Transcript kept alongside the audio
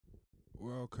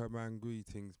Welcome and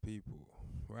greetings, people.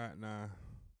 Right now,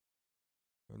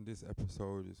 on this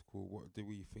episode, it's called What Do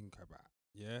We Think About?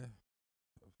 Yeah?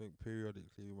 I think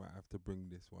periodically we might have to bring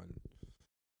this one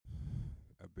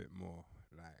a bit more,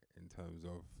 like, in terms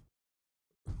of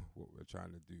what we're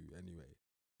trying to do anyway.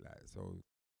 Like, so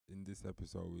in this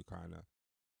episode, we kind of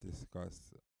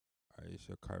discuss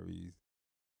Aisha Curry's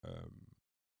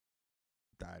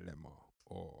dilemma,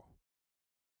 or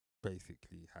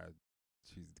basically how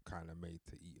she's kind of made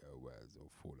to eat her words or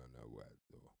fall on her words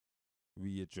or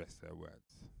readdress her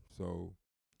words. So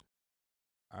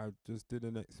I just did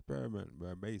an experiment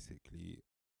where basically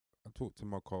I talked to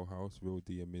my co-host, Real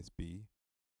D and Miss B,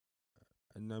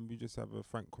 and then we just have a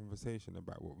frank conversation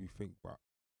about what we think. But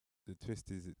the twist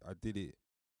is I did it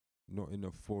not in a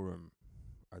forum,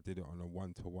 I did it on a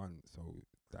one-to-one, so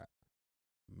that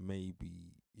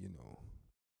maybe,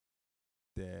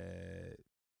 their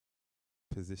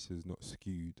position's not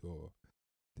skewed, or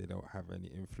they don't have any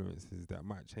influences that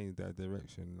might change their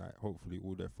direction. Like, hopefully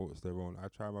all their thoughts their own. I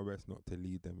try my best not to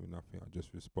lead them with nothing. I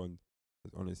just respond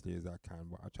as honestly as I can,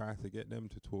 but I try to get them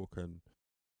to talk and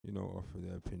offer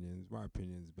their opinions. My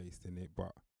opinion's based in it,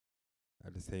 but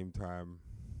at the same time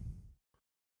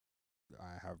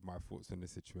I have my thoughts on the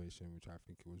situation, which I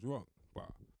think it was wrong,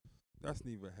 but that's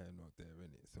neither here nor there,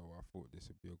 innit? So I thought this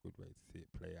would be a good way to see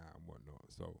it play out and whatnot.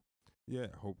 So yeah,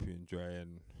 hope you enjoy,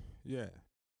 and yeah,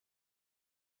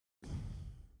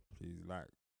 please like,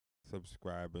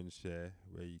 subscribe and share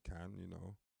where you can,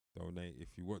 donate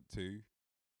if you want to.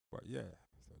 But yeah,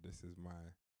 so this is my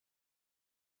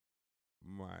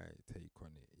take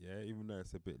on it. Yeah, even though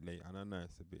it's a bit late, and I know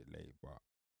it's a bit late, but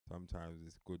sometimes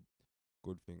it's good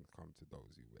things come to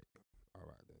those who wait. All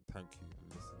right then, thank you for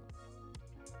listening.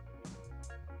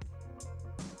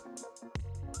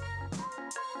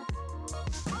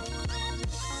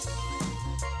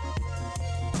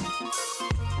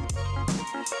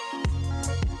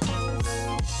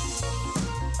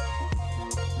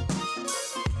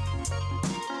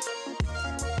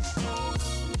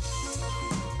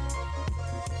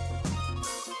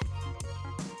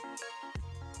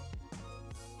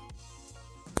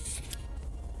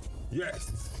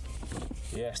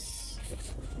 Yes.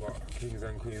 What? Kings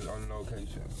and Queens on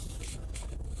location.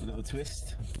 A little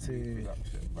twist to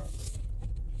Production, man.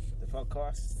 the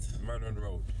podcast. Man on the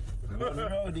road. I'm on the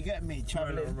road, you get me? Man on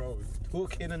Travelling, the road.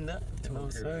 talking and that. You know what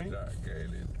I'm saying?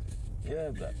 Getting in.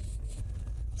 Yeah, but.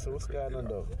 So what's going on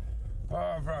though? Oh,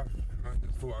 bruv. I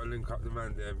just thought I'd link up the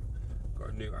man then. Got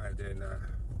a new idea now.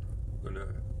 Gonna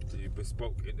do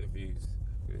bespoke interviews.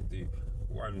 Gonna do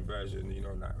one version,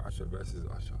 like Usher versus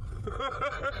Usher.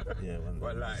 Yeah, one.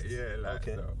 But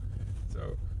Okay.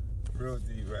 So Real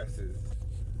D versus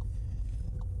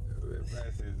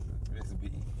Miss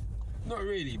B. Not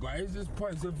really, but it's just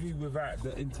points of view without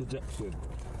the interjection.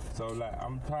 So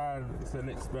I'm trying, it's an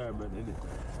experiment, innit?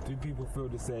 Do people feel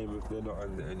the same if they're not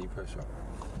under any pressure?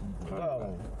 Kind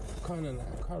of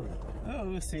like curry. Oh,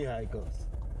 we'll see how it goes.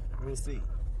 We'll see.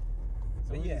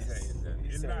 So what yes. are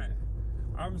you saying then?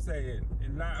 I'm saying,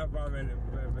 in light of our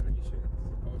revelations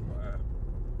of,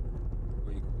 what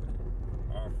do you call it?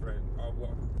 Our friend, of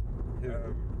what?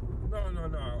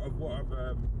 Of what I've,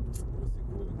 what's it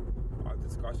called? Our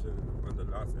discussion on the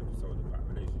last episode about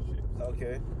relationships.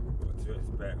 Okay. What to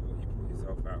expect, what you put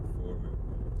yourself out for, and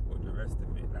all the rest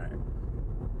of it.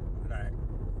 Like,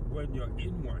 when you're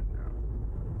in one now,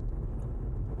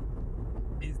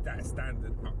 is that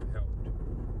standard upheld?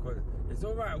 Because it's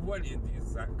all right wanting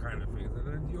these kind of things, and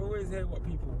then you always hear what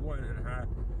people want and how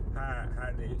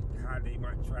they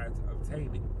might try to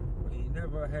obtain it, but you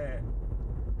never hear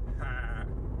how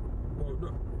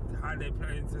they're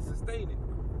planning to sustain it.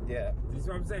 Yeah. Do you see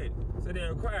what I'm saying? So they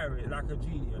acquire it like a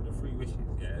genie on the 3 wishes.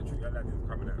 Yeah, True Aladdin's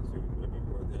coming out soon, where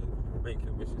people are there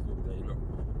making wishes all day long.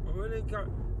 But when they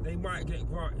come, they might get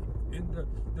granted. In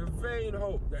the vain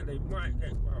hope that they might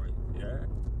get granted, yeah?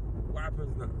 What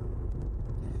happens now?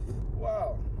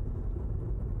 Well,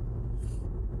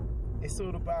 it's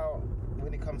all about,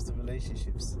 when it comes to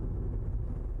relationships,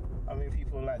 I mean,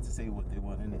 people like to say what they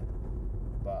want, innit?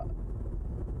 But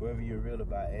whether you're real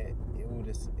about it, it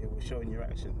will show in your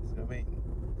actions. You know what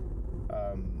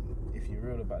I mean? If you're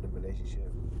real about the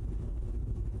relationship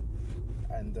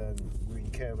and you really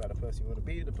care about the person, you want to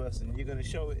be with the person, you're gonna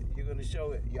show it.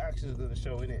 Your actions are gonna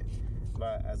show in it,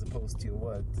 like, as opposed to your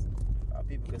words.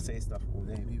 People can say stuff all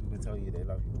day. People can tell you they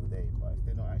love you all day, but if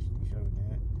they're not actually showing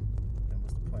it, then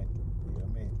what's the point? You know what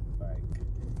I mean?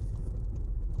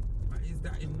 But is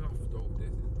that enough though?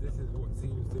 This is what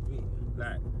seems to be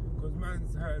because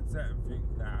man's heard certain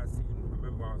things that I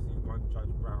remember I seen one Judge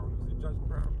Brown. Was it Judge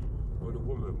Brown or the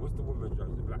woman? What's the woman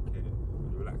judge? The black hair or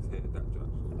the relaxed hair? That judge.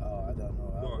 Oh, I don't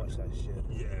know. I What? watch that shit.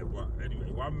 Yeah, but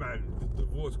anyway, one man, the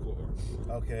divorce court.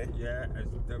 Okay. Yeah, as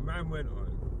the man went on,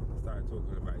 started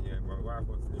talking about, yeah, my wife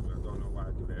wants to leave me, I don't know why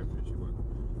I give her everything she wants.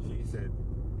 She said,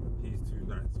 he's too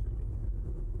nice for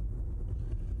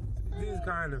me. These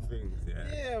kind of things, yeah.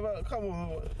 Yeah, but come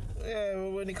on. Yeah,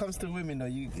 but when it comes to women, though,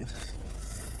 you.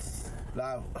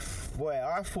 Like, boy,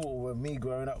 I thought when me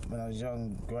growing up, when I was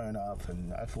young, growing up,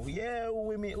 and I thought, yeah, all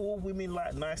women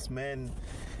like nice men.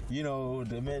 You know,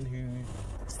 the men who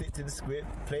stick to the script,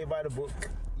 play by the book,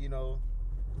 you know.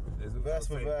 There's Verse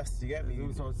for verse, you get me?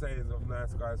 There's also sayings of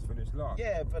nice guys finish last.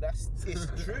 Yeah, but it's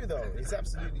true though. It's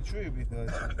absolutely true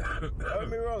because don't get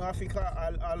me wrong. I think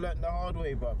I learned the hard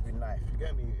way, but in life, you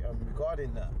get me,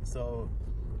 regarding that. So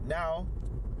now,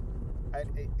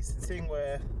 it's the thing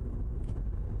where,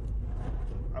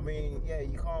 I mean, yeah,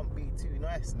 you can't be too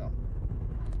nice now.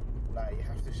 Like you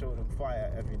have to show them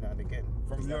fire every now and again.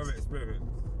 From your experience.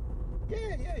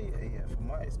 Yeah. From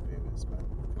my experience, man.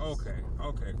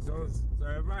 Okay. So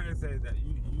Ryan said that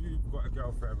you've got a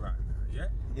girlfriend right now, yeah?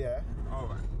 Yeah. All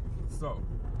right. So,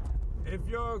 if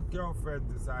your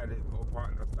girlfriend decided or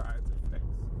partner started to flex,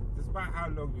 despite how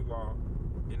long you are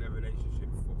in a relationship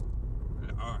for,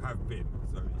 or have been,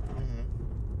 sorry,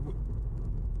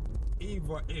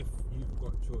 either if you've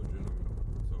got children or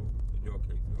not. So, in your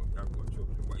case, no, you haven't got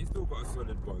children, but you still got a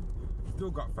solid bond, you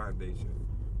still got foundation,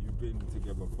 you've been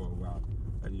together for a while,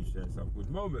 and you share some good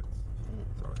moments.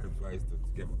 So hence why you're still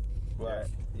together. Right.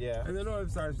 Yeah. And then all of a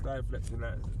sudden she started flexing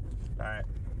like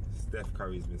Steph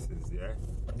Curry's missus, yeah?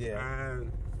 Yeah.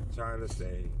 And trying to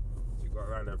say, she got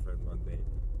around her friends one day,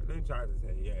 and then trying to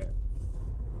say, yeah,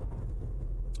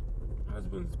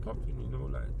 husband's popping, you know,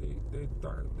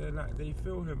 like they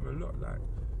feel him a lot, like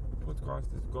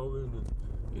podcast is going and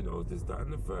you know, this, that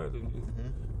and the third, and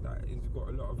like he's got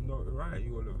a lot of notoriety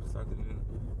all of a sudden, and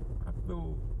I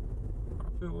feel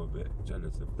a bit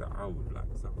jealous of that. I would like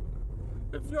something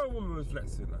like that. If your woman was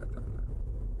flexing like that.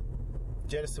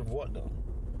 Jealous of what though?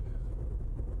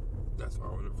 That's what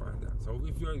I want to find out. So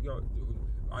if you're,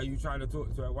 are you trying to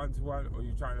talk to her one-to-one, or are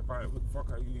you trying to find out what the fuck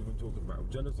are you even talking about? I'm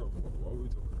jealous of what are we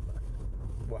talking about?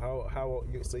 Well, how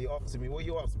so you're asking me, what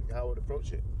you asking me, how I would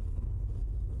approach it?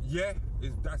 Yeah,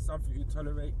 is that something you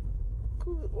tolerate?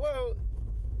 Cool. Well,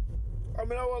 I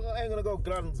mean, I ain't gonna go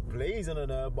guns blazing on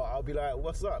her, but I'll be like,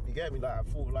 what's up? You get me? Like, I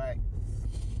thought, like,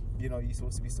 you know, you're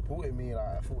supposed to be supporting me.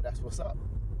 Like, I thought that's what's up.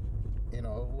 You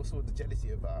know, what's all the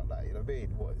jealousy about? Like, you know what I mean?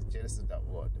 What, jealous of that,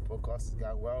 what, the podcast is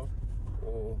going well?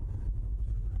 Or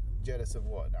jealous of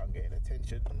what? That I'm getting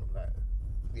attention? Like,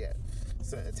 yeah,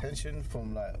 certain attention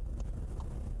from, like,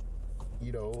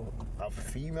 you know, other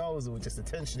females, or just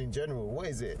attention in general? What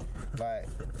is it? Like,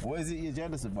 what is it you're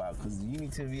jealous about? Because you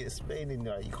need to be explaining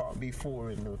that. You can't be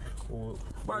foreign or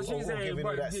but she's saying, giving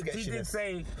but her that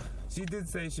she did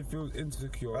say she feels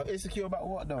insecure. Insecure about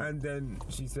what though? And then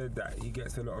she said that he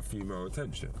gets a lot of female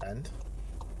attention. And?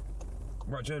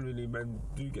 But generally, men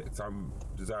do get, some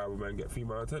desirable men get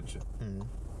female attention.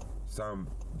 Some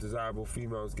desirable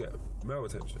females get male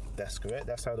attention. That's correct.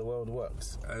 That's how the world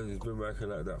works. And it's been working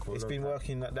like that for a long time. It's been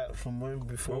working like that from when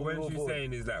before. Well, when she's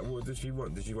saying is that, what does she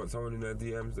want? Does she want someone in her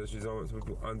DMs? Does she want some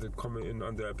people commenting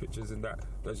under her pictures and that?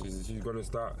 That she's going to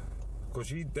start? Because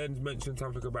she then mentioned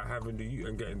something about having the youth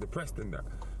and getting depressed and that.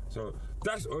 So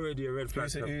that's already a red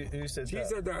flag. Who said she that?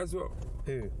 She said that as well.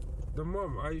 Who? The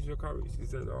mom, Aisha Curry. She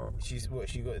said, "Oh, she's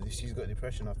got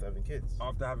depression after having kids.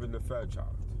 After having the third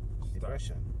child.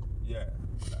 Depression. Yeah,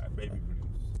 like baby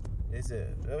blues. Is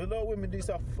it? A lot of women do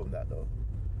suffer from that though.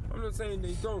 I'm not saying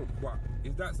they don't, but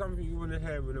is that something you want to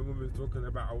hear when a woman's talking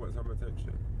about, I want some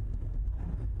attention?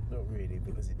 Not really,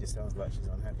 because it just sounds like she's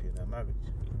unhappy in her marriage.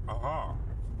 Aha.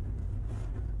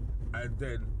 And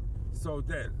then,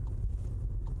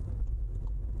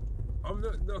 I'm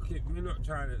not looking, we're not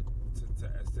trying to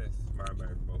assess my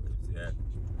man's motives, yeah?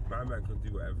 My man can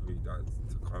do whatever he does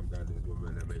to calm down his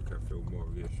woman and make her feel more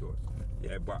reassured.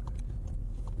 Yeah, but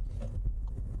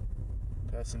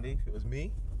personally, if it was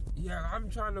me, yeah,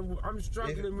 I'm struggling with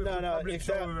the public if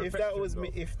showing that was though.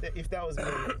 me, if that was me,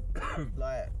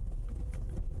 like,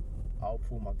 I'll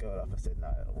pull my girl up and say, nah,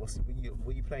 what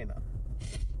you playing at?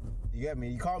 You get me?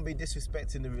 You can't be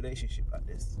disrespecting the relationship like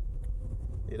this.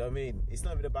 You know what I mean? It's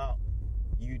not even about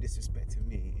you disrespecting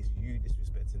me, it's you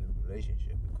disrespecting the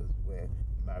relationship, because we're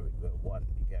married, we're one,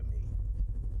 you get me?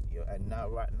 And now,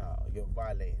 right now, you're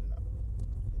violating that.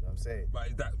 You know what I'm saying? But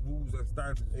is that rules and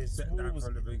standards you set that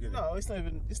from the beginning? No, it's not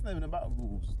even about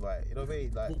rules. Like, you know what I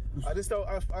mean? Like, I just don't.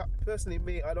 I personally,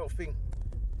 me, I don't think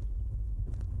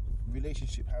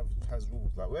relationship has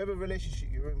rules. Like, whatever relationship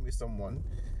you're in with someone,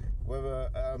 whether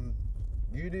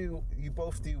you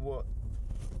both do what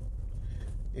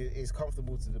is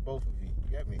comfortable to the both of you.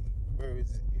 You get me?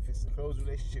 Whereas if it's a closed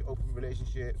relationship, open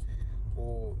relationship,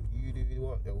 or you do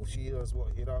what, or she does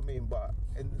what, you know what I mean? But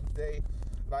in the day,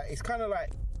 like, it's kind of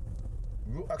like,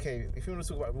 okay, if you want to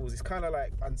talk about rules, it's kind of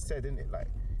like unsaid, isn't it? Like,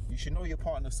 you should know your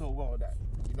partner so well that,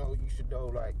 you know, you should know,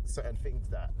 like, certain things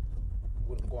that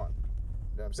wouldn't go on.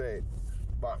 You know what I'm saying?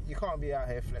 But you can't be out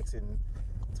here flexing,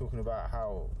 talking about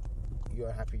how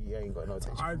you're happy you ain't got no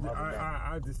attention from other men.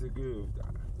 I disagree with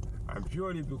that. And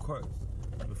purely because,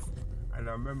 and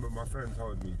I remember my friend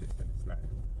told me this, and it's like,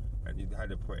 and he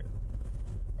had a point.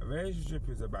 A relationship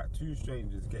is about two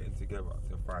strangers getting together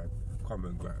to find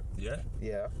common ground, yeah?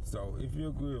 Yeah. So if you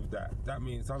agree with that, that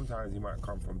means sometimes you might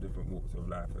come from different walks of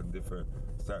life and different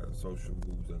certain social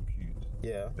rules and cues.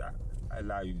 Yeah. That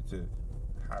allow you to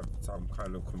have some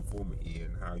kind of conformity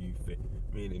in how you fit.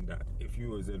 Meaning that if you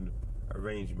was in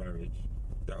arranged marriage,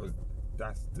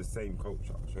 that's the same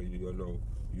culture, so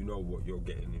you know what you're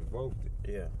getting involved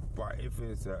in. Yeah. But if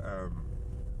it's a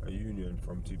union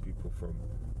from two people from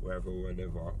wherever,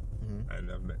 whenever, and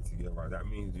have met together, that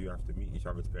means you have to meet each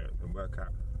other's parents and work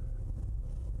out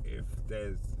if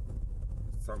there's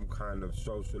some kind of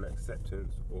social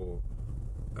acceptance or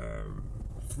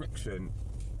friction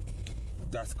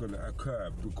that's going to occur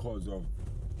because of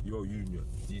your union.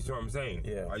 Do you see what I'm saying?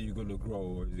 Yeah. Are you going to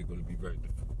grow, or is it going to be very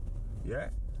difficult? Yeah?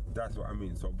 That's what I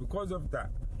mean. So because of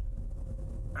that,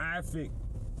 I think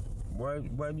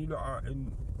when you lot are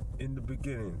in the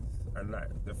beginnings and like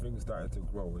the things started to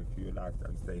grow, if you allow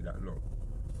and stay that long,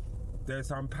 there's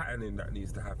some patterning that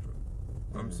needs to happen.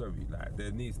 I'm sorry, like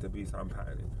there needs to be some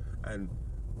patterning, and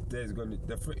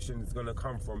the friction is gonna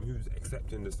come from who's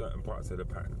accepting the certain parts of the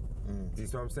pattern. Do you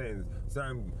see what I'm saying?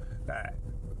 Certain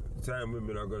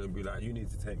women are gonna be like, you need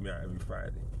to take me out every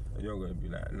Friday, and you're gonna be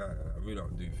like, no, we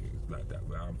don't do things like that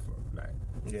where I'm from. Like,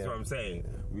 you see what I'm saying?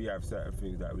 We have certain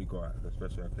things that we go out for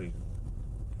special occasions.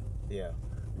 Yeah.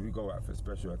 We go out for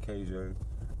special occasions,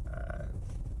 and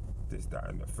this, that,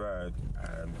 and the third,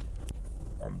 and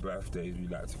on birthdays we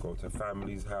like to go to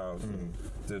family's house and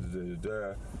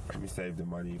and we save the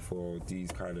money for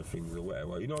these kind of things or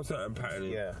whatever. You know, certain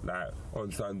patterning. Yeah. Like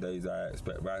on Sundays I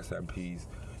expect rice and peas.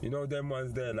 You know, them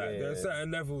ones there. Like there are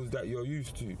certain levels that you're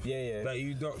used to. Yeah. That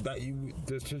you don't.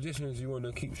 The traditions you want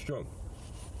to keep strong.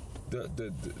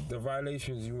 The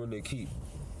violations you want to keep.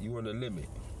 You want to limit.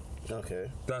 Okay.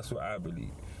 That's what I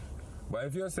believe. But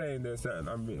if you're saying there's certain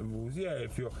unwritten rules,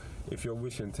 if you're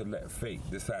wishing to let fate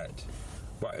decide.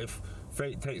 But if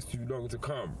fate takes too long to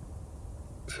come,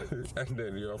 and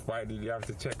then you have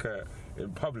to check her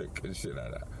in public and shit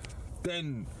like that,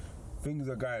 then things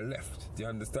are going left. Do you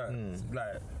understand?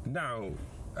 Like now,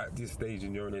 at this stage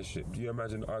in your relationship, do you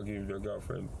imagine arguing with your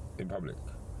girlfriend in public?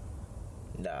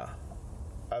 Nah.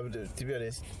 I would, to be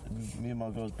honest, me and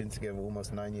my girl's been together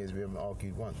almost 9 years. We haven't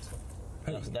argued once.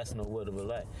 Hey. That's no word of a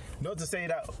lie. Not to say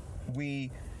that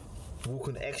we walk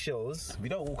on eggshells. We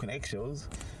don't walk on eggshells,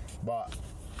 but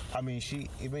I mean,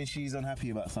 when she's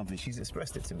unhappy about something, she's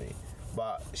expressed it to me.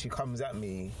 But she comes at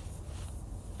me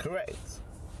correct.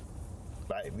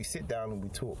 Like, we sit down and we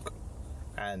talk,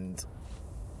 and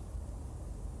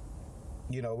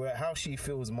you know, how she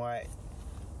feels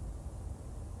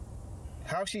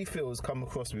come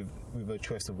across with her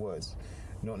choice of words,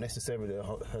 not necessarily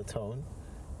her tone,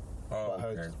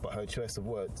 but her choice of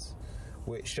words,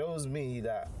 which shows me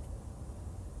that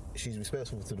she's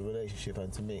respectful to the relationship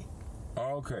and to me.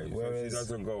 Okay, whereas, so she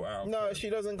doesn't go out. No, she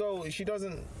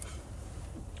doesn't.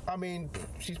 I mean,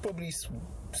 she's probably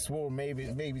swore maybe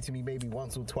to me maybe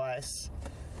once or twice.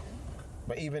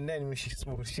 But even then, when she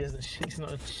swore, she's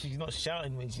not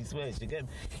shouting when she swears. She get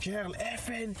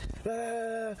effing,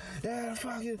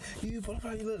 fuck you,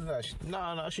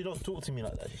 no, she don't talk to me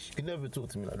like that. She can never talk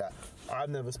to me like that. I've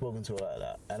never spoken to her like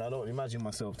that, and I don't imagine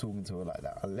myself talking to her like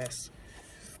that unless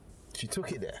she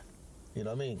took it there. You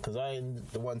know what I mean? Because I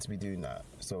ain't the one to be doing that.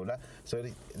 So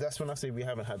that's when I say we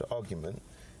haven't had an argument.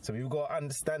 So we've got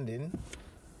understanding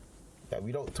that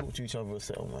we don't talk to each other a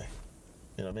certain way.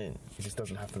 You know what I mean? It just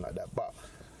doesn't happen like that. But,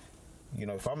 you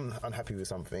know, if I'm unhappy with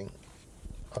something,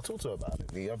 I'll talk to her about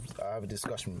it. I have a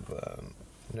discussion with her. You know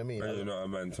what I mean? And you're not a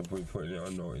man to be putting it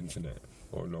on no internet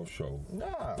or no show.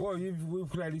 Nah. Well, we'll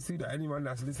clearly see that anyone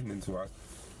that's listening to us,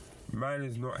 man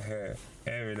is not here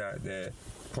airing out their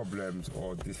problems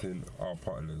or dissing our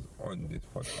partners on this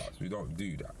podcast. We don't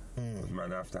do that.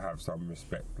 Man, have to have some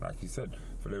respect, like you said,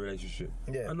 for the relationship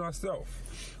and ourselves.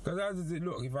 Because how does it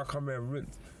look if I come here and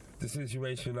rinse the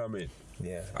situation I'm in?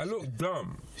 Yeah. I look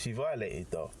dumb. She violated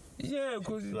though. Yeah,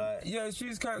 because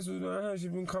she's cancelled. I heard she's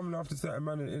been coming after certain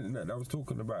man on the internet that was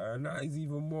talking about her, and that is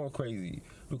even more crazy.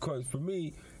 Because for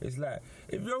me, it's like,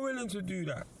 if you're willing to do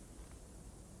that,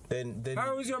 then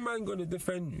How is your man gonna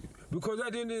defend you? Because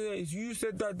at the end of the day, it's you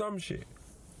said that dumb shit.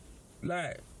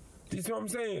 Like, this is what I'm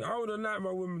saying. I would have liked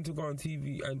my women to go on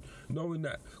TV and knowing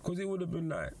that, because it would have been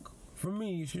like, for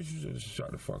me, she should just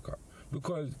shut the fuck up.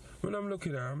 Because when I'm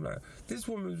looking at her, I'm like, this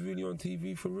woman's really on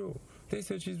TV for real. They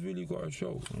said she's really got a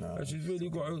show. No, and she's really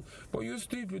got a... But you're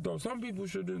stupid though. Some people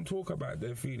shouldn't talk about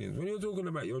their feelings. When you're talking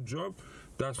about your job,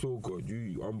 that's all good.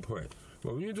 You on point.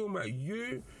 But when you're talking about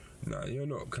you, nah, you're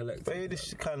not collecting. But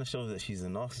it kind of shows that she's a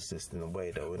narcissist in a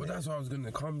way, though, But that's what I was going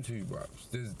to come to, bro.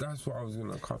 That's what I was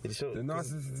going to come to. The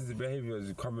narcissistic behaviour is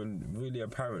becoming really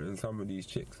apparent in some of these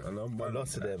chicks. And I'm a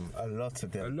lot of them. A lot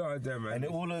of them. Man.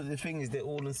 And the thing is, they're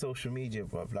all on social media,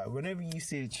 bro. Like, whenever you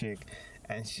see a chick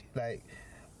and she, like,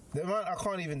 the amount, I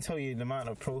can't even tell you the amount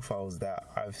of profiles that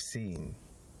I've seen.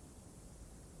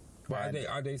 But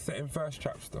are they setting first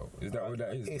traps though? Is that what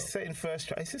that is? It's setting first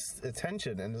traps. It's just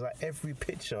attention, and it's like every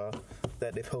picture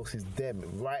that they post is them.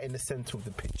 Right in the center of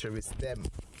the picture is them.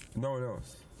 No one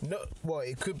else. No, well,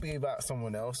 it could be about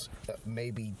someone else,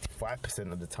 maybe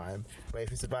 5% of the time. But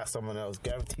if it's about someone else,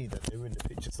 guaranteed that they're in the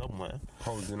picture somewhere.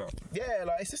 Holding up. Yeah,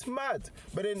 like, it's just mad.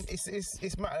 But then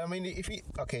it's mad. I mean, if you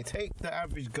take the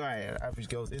average guy and average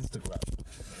girl's Instagram,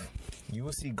 you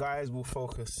will see guys will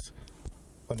focus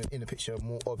on in the picture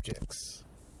more objects,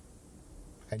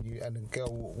 and the girl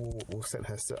will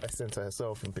center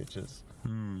herself in pictures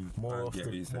more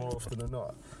often than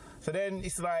not. So then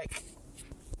it's like,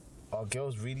 are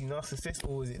girls really narcissists,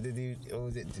 or is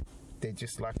it they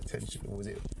just like attention, or is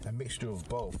it a mixture of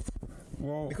both?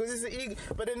 Well, because it's the ego,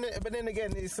 but then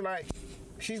again, it's like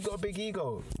she's got a big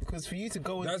ego. Because for you to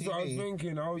go on that's TV, what I was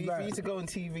thinking. For you to go on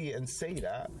TV and say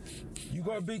that, you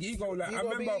got a big ego. Like, I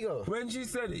remember when she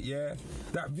said it, yeah,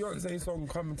 that Beyonce song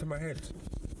come into my head.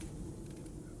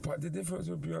 But the difference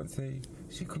with Beyonce,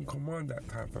 she can command that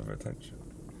type of attention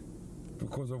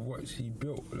because of what she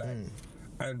built. Like,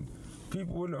 and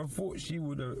people wouldn't have thought she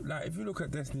would have. Like, if you look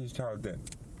at Destiny's Child, then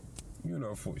you would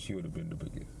have thought she would have been the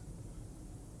biggest.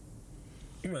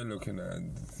 You ain't looking at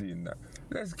and seeing that.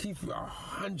 Let's keep it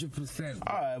 100%.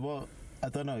 All right, well, I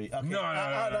don't know. Okay. No.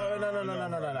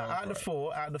 Out of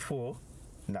the four,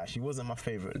 nah, she wasn't my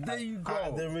favorite. There you go. Out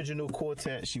of the original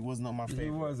quartet, she was not my favorite.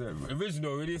 It wasn't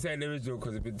original. We didn't say the original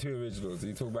because it's been two originals.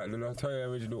 You talk about the Latoya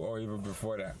original or even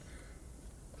before that.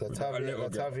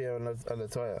 Latavia and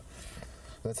Latoya.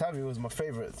 Latavia was my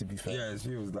favorite, to be fair. Yeah, she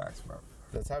was nice, man.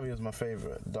 Latavia was my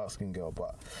favorite, dark skinned girl,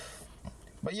 but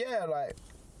yeah, like,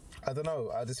 I don't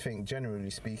know. I just think,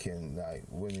 generally speaking, like,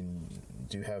 women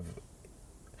do have.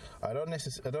 I don't know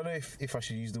if I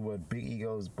should use the word big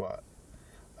egos, but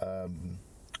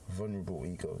vulnerable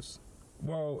egos.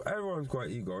 Well, everyone's got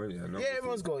ego, isn't it? Yeah,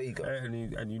 everyone's got ego.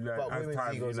 And you learn. But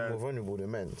women's egos are more vulnerable than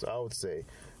men's, I would say,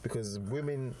 because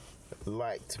women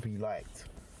like to be liked.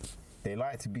 They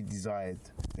like to be desired.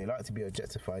 They like to be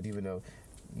objectified, even though,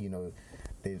 you know,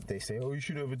 they say, oh, you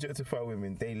shouldn't have objectified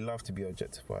women. They love to be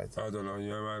objectified. I don't know.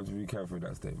 You have to be careful with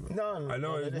that statement. No. I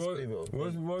know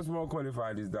what's more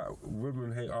qualified is that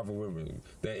women hate other women.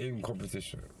 They're in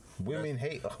competition. Women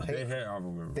hate They hate other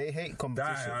women. They hate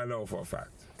competition. That I know for a fact.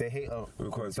 They hate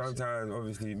because sometimes,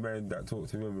 obviously, men that talk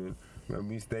to women, when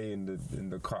we stay in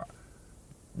the cut,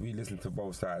 we listen to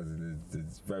both sides, and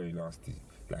it's very nasty.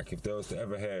 Like, if they was to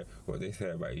ever hear what they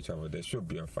say about each other, there should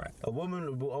be a fight. A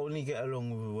woman will only get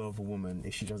along with another woman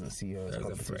if she doesn't see her as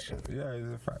competition. Yeah,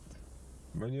 it's a fact.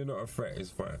 When you're not a threat, it's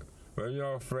fine. When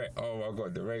you're a threat, oh my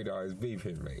God, the radar is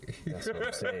beeping, mate. That's what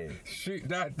I'm saying. Shoot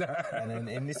that down. And then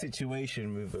in this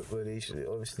situation, with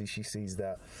obviously she sees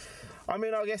that. I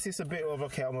mean, I guess it's a bit of,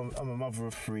 okay, I'm a mother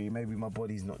of three. Maybe my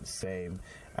body's not the same,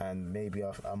 and maybe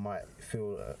I might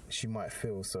feel. She might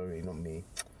feel. Sorry, not me.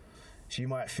 She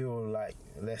might feel like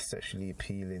less sexually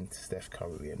appealing to Steph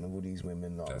Curry and all these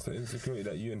women. That's an insecurity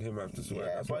that you and him have to sort.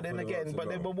 Yeah, but then again,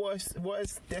 but what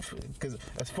is Steph? Because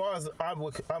as far as I'm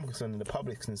concerned, and the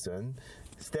public's concerned,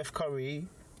 Steph Curry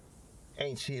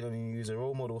ain't cheated on you. He's a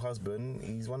role model husband.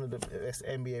 He's one of the best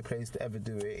NBA players to ever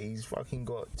do it. He's fucking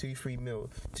got 203 mil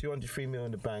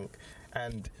in the bank,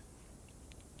 and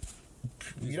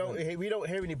we don't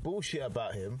hear any bullshit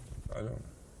about him. I know.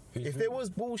 If there was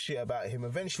bullshit about him,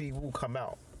 eventually it will come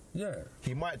out. Yeah.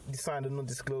 He might sign a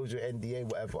non-disclosure NDA,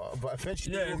 whatever, but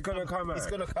eventually it's gonna come out. It's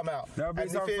gonna come out. There'll be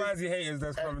some fancy haters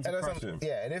that's coming to crush him.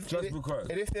 Yeah, and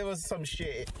if there was some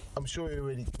shit, I'm sure it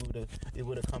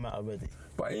would have come out already.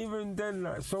 But even then,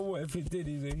 like, so what if it did?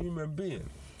 He's a human being.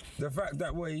 The fact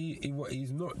that what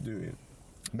he's not doing.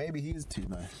 Maybe he is too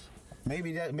nice.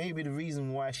 Maybe the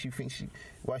reason why she thinks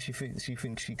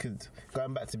she could,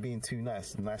 going back to being too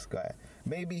nice, a nice guy.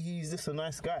 Maybe he's just a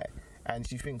nice guy, and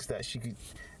she thinks that she could.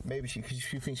 maybe she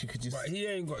thinks she could just. But he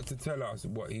ain't got to tell us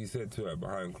what he said to her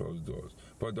behind closed doors.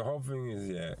 But the whole thing is,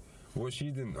 yeah, what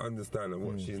she didn't understand and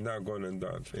what she's now gone and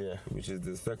done, which is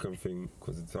the second thing,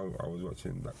 because I was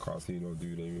watching that Casino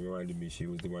dude, and it reminded me she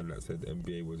was the one that said the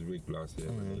NBA was rigged last year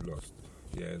when they lost.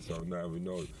 Yeah, so now we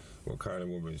know what kind of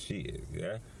woman she is,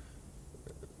 yeah?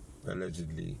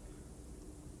 Allegedly.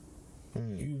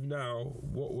 You've now,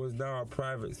 what was now a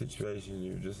private situation,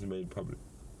 you've just made public.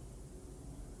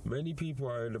 Many people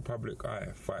are in the public eye,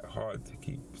 fight hard to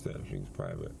keep certain things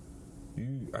private.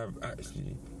 You have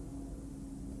actually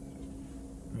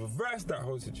reversed that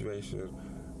whole situation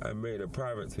and made a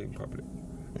private thing public.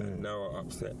 And now are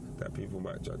upset that people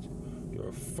might judge you. You're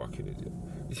a fucking idiot.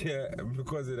 Yeah,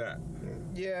 because of that.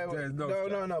 Yeah,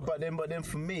 no. But then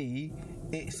for me,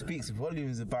 it speaks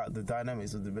volumes about the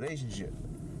dynamics of the relationship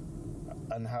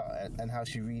and how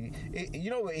she really.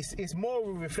 It's more of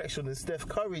a reflection than Steph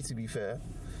Curry, to be fair.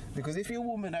 Because if your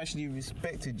woman actually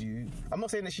respected you, I'm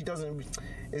not saying that she doesn't.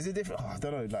 Is it different? I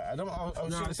don't know.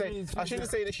 I shouldn't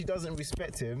say that she doesn't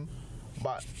respect him,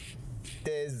 but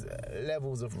there's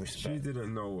levels of respect. She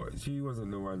didn't know what. She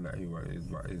wasn't the one that he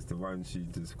wanted, but it's the one she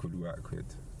just could work with.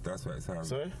 That's what it sounds.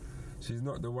 Sorry? Like. She's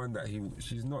not the one that he.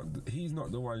 He's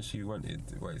not the one she wanted.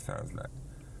 What it sounds like,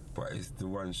 but it's the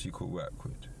one she could work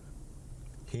with.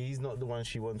 He's not the one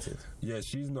she wanted. Yeah,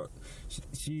 she's not.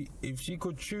 She if she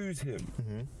could choose him,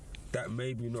 that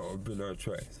maybe not have been her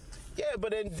choice. Yeah,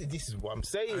 but then this is what I'm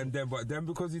saying. But then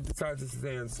because he decided to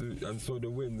stay and saw the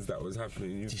wins that was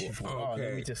happening, you thought,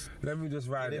 okay, let me just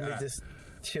ride it out. Just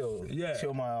chill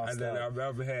my ass and then down.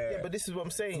 I'm here. Yeah, but this is what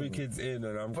I'm saying. 3 kids in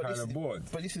and I'm kind of bored.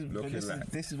 But this is what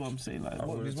I'm saying. Like,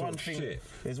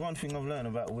 there's one thing I've learned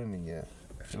about women. Yeah,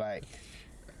 like,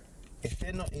 if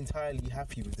they're not entirely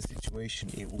happy with the situation,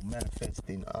 it will manifest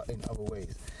in other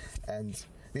ways. And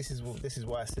this is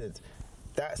why I said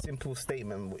that simple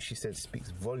statement, what she said,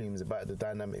 speaks volumes about the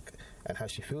dynamic and how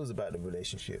she feels about the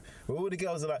relationship. Where all the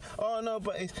girls are like, oh no,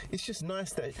 but it's just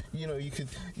nice that you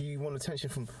want attention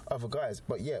from other guys.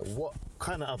 But yeah, what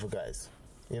kind of other guys?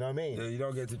 You know what I mean? Yeah, you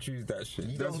don't get to choose that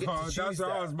shit. That's what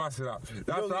I was messing up.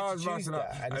 That's what I was messing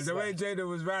up. And the way Jada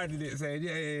was riding it, saying,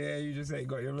 yeah, you just ain't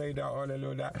got your radar on and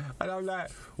all that. And I'm like,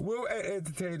 Will ain't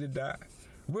entertaining that.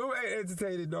 Will ain't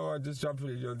entertaining no one just jumping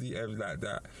in your DMs like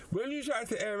that. When you tried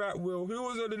to air out Will, who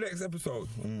was on the next episode?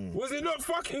 Was it not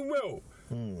fucking Will?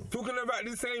 Talking about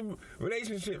the same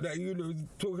relationship that you were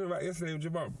talking about yesterday with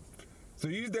your mum. So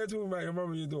you there talking about your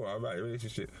mum and your daughter, about your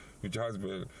relationship with your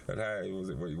husband and how it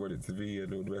wasn't what you wanted it to be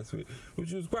and all the rest of it,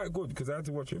 which was quite good because I had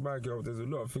to watch it with my girl. There's a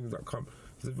lot of things that come.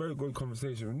 It's a very good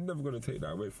conversation. We're never going to take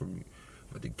that away from you.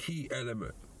 But the key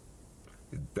element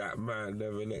is that man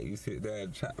never let you sit there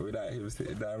and chat without him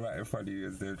sitting down right in front of you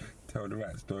and then tell the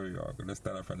right story. I'm going to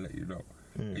stand up and let you know.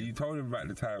 And you told him about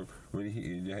the time when he hit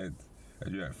you in your head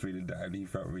and you weren't feeling that and he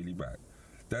felt really bad.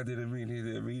 That didn't mean he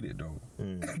didn't read it though.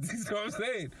 This is what I'm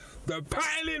saying. The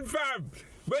paddling, fam.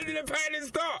 When did the paddling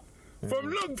start?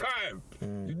 From long time.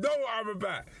 You know what I'm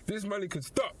about. This money could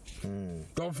stop.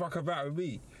 Don't fuck about with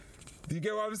me. Do you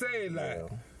get what I'm saying? Like,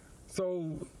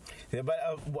 so. Yeah, but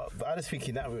I just think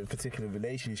in that particular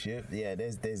relationship, yeah,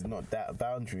 there's not that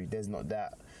boundary. There's not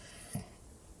that.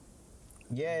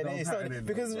 Yeah, it's not,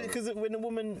 because when a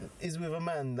woman is with a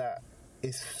man that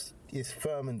is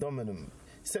firm and dominant,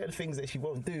 certain things that she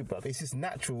won't do, but it's just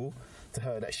natural to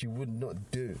her that she would not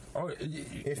do.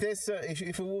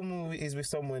 If a woman is with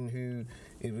someone who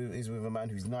is with a man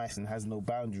who's nice and has no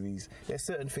boundaries, there's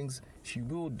certain things she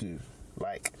will do,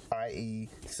 like i.e.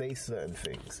 say certain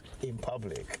things in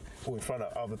public or in front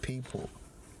of other people.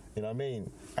 You know what I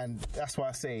mean? And that's why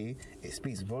I say it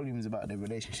speaks volumes about their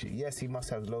relationship. Yes, he must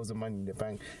have loads of money in the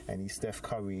bank and he's Steph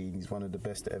Curry and he's one of the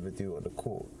best to ever do it on the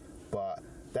court, but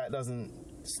that doesn't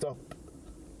stop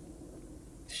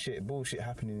bullshit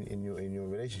happening in your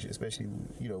relationship, especially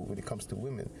when it comes to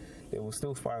women. They will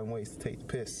still find ways to take the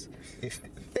piss. If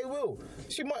they will,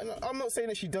 she might. I'm not saying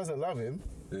that she doesn't love him.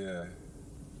 Yeah.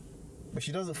 But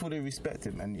she doesn't fully respect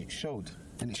him, and it showed.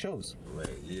 And it shows. Wait,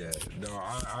 yeah. No,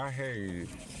 I hear you.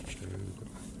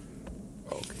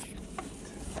 Okay.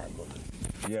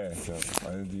 Yeah. So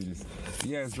I'll do this.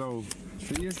 Yeah. So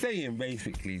you're saying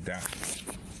basically that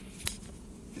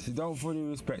she don't fully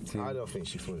respect him. I don't think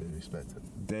she fully respects him.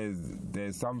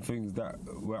 There's some things that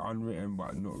were unwritten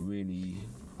but not really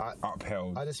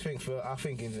upheld. I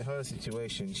think in her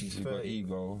situation, she's 30. Got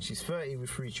ego. She's 30 with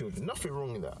 3 children. Nothing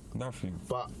wrong with that. Nothing.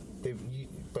 But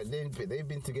they've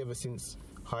been together since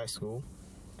high school,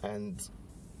 and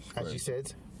as you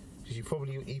said, he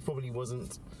probably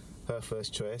wasn't her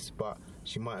first choice, but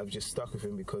she might have just stuck with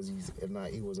him because he's a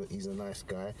nice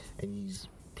guy and he's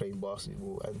playing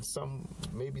basketball, and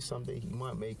maybe someday he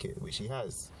might make it, which he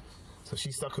has. So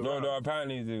she stuck around. No,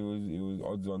 apparently it was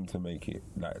odds on to make it.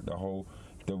 Like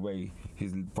the way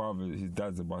his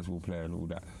dad's a basketball player and all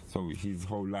that. So his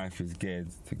whole life is geared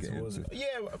to get into. Yeah,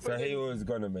 so he was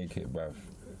gonna make it, bruv.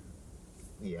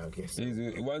 Yeah, I guess.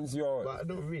 Once you're... But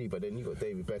not really, but then you got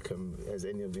David Beckham. Has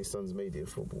any of his sons made it in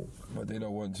football? But they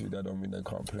don't want to, that don't mean they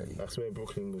can't play. That's where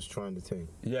Brooklyn was trying to take.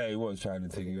 Yeah, he was trying to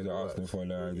take. He was at Arsenal for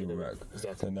now, it didn't work.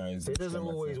 Exactly. So now it doesn't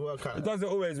always work out. It doesn't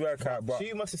always work out, but...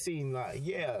 She must have seen,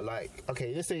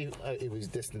 okay, let's say it was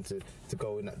destined to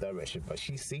go in that direction, but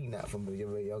she's seen that from a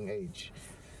very young age.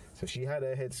 So she had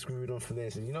her head screwed on for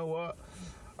this, and you know what?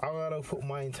 I'm gonna put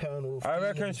my internal. I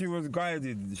reckon she was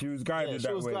guided. She was guided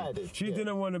that way. She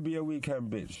didn't want to be a weekend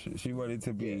bitch. She wanted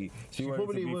to be. She wanted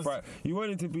to be. You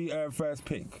wanted to be first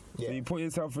pick. Yeah. So you put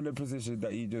yourself in a position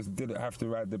that you just didn't have to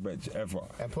ride the bench ever.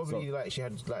 And probably she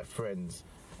had friends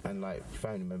and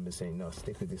family members saying, "No,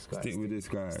 stick with this guy. Stick with this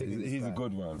guy. He's a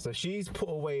good one." So she's put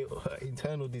away her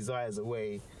internal desires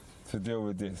away to deal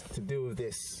with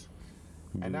this.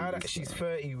 And now that she's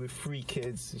 30 with 3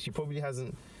 kids, she probably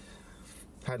hasn't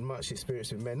had much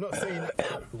experience with men. Not saying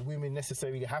that women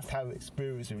necessarily have to have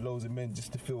experience with loads of men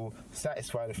just to feel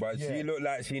satisfied. But she looked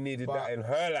like she needed that in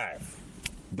her life.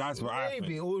 That's what I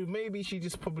think. Or maybe she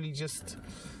probably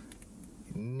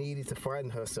needed to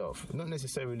find herself. Not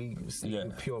necessarily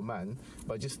a pure man,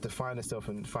 but just to find herself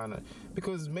and find her.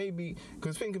 Because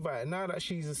think about it, now that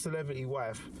she's a celebrity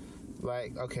wife,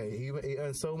 okay, he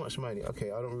earns so much money. Okay,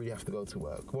 I don't really have to go to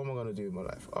work. What am I going to do in my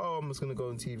life? Oh, I'm just going to go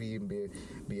on TV and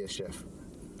be a chef.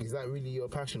 Is that really your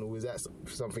passion, or is that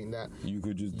something that you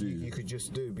could just do? You could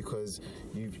just do because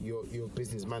your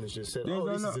business manager said,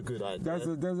 this is a good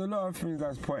idea. There's a lot of things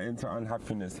that's pointing to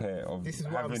unhappiness here of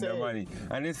having the money,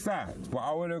 and it's sad. But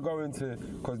I want to go into,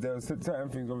 because there are certain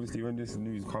things. Obviously, when this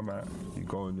news come out, you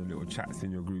go in the little chats in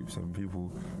your groups, and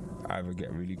people either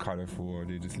get really colourful or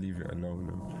they just leave it alone.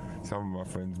 And some of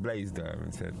my friends blazed her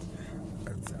and said.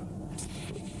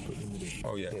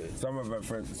 Oh yeah, some of her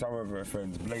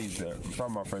friends blazed her. Some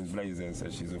of my friends blazed her and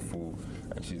said she's a fool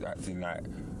and she's acting like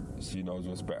she knows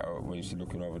what's better when she's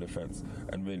looking over the fence.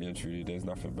 And really and truly, there's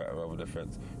nothing better over the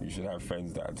fence. You should have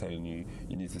friends that are telling you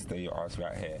need to stay your ass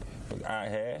right here, because out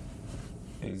here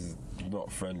is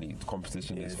not friendly.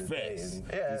 Competition is fierce.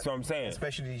 That's what I'm saying.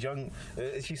 Especially these young,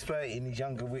 she's 30 and these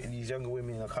younger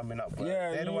women are coming up.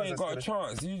 Yeah, you ain't got a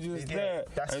chance. You just there,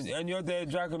 and you're there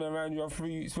dragging around your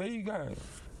free. Where you going?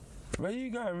 Where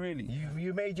you going, really?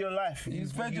 You made your life. You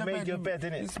made your bed,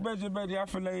 innit? You spread your bed, you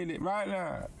have to lay in it. Right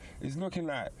now, it's looking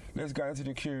like, let's go into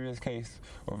the curious case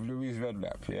of Louise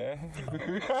Redknapp, yeah?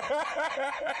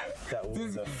 That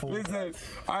was a fool. Listen,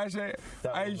 Aisha,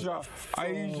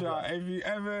 if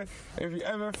you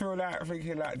ever feel like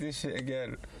thinking like this shit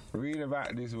again, read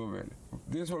about this woman.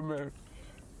 This woman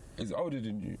is older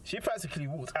than you. She practically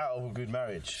walked out of a good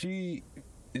marriage. She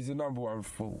is the number one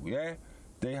fool, yeah?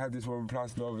 They had this woman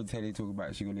plastered over telly talking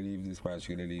about she's going to leave this man, she's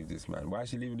going to leave this man. Why is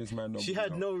she leaving this man? She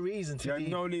had no reason to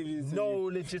leave. No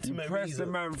legitimate reason. You pressed the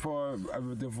man for a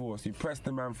divorce. You pressed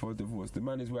the man for a divorce. The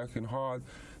man is working hard,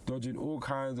 dodging all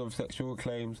kinds of sexual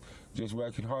claims, just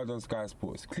working hard on Sky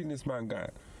Sports. Cleanest man guy.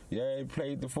 Yeah, he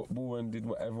played the football and did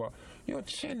whatever. You're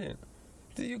chilling.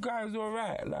 You guys all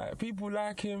right. Like, people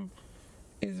like him.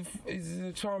 He's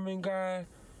a charming guy.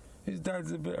 His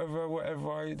dad's a bit of a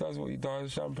whatever, he does what he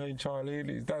does, Champagne Charlie,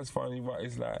 his dad's funny, but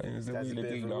it's like, he's a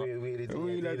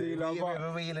wheeler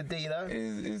dealer.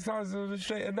 His son's on the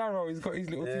straight and narrow, he's got his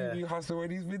little TV hustle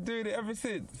and he's been doing it ever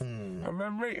since. And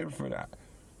I'm rating for that.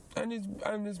 And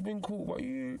it's been cool, but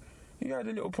you had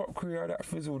a little pop career that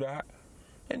fizzled out,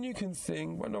 and you can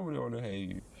sing, but nobody want to hear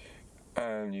you.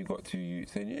 And you got 2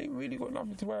 youths, and you ain't really got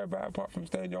nothing to worry about apart from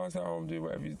staying your ass at home, doing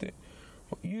whatever you do.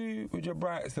 But you, with your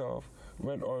bright self,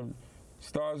 went on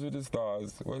Stars with the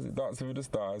Stars, Dancing with the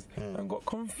Stars, and got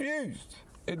confused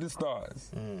in the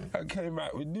stars. And came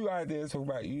out with new ideas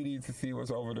about you need to see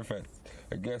what's over the fence.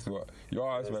 And guess what? Your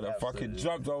ass went and fucking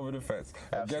jumped over the fence.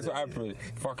 And guess what happened?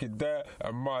 Fucking dirt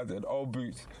and mud and old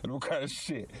boots and all kind of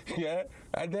shit. Yeah?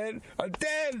 And then,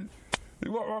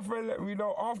 what my friend let me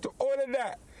know, after all of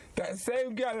that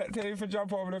same girl that told you to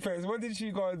jump over the fence, what did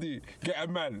she go and do? Get a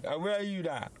man. And where are you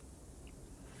now?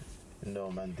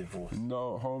 No man divorced.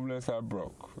 No, homeless and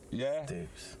broke. Yeah?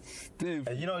 Stiff.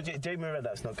 And you know, Jamie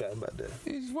Redknapp's not getting back there.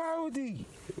 Why would he?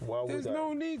 There's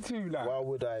no need to, like. Why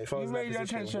would I? If I was in that position,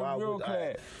 attention why real would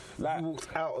clear. Like, you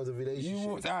walked out of the relationship. You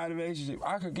walked out of the relationship.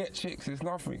 I could get chicks, it's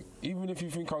nothing. Even if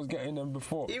you think I was getting them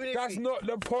before. That's not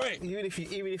the point. Even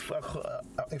if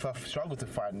I struggle to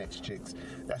find next chicks,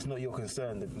 that's not your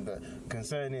concern. The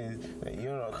concern is that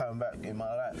you're not coming back in my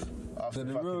life. after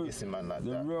the fucking real, dissing man like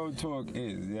the that. real talk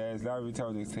is, yeah, it's like we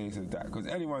tell the case of that. Because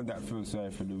anyone that feels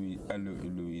sorry for Louise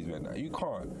right now, you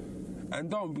can't. And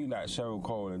don't be like Cheryl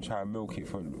Cole and try and milk it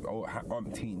for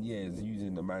umpteen years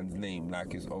using the man's name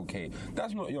like it's okay.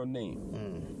 That's not your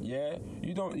name. Yeah?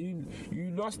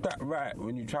 You lost that right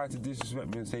when you tried to disrespect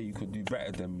me and say you could do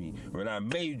better than me when I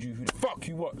made you who the fuck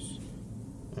you was.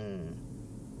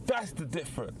 That's the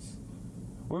difference.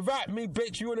 Without me,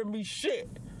 bitch, you wouldn't be shit.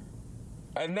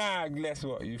 And now, guess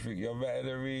what? You think you're better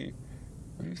than me?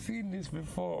 We've seen this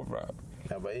before, bro.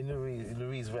 No, but in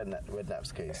Louise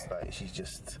Redknapp's case, like, she's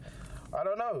just, I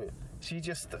don't know. She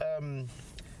just,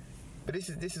 but this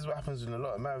is what happens in a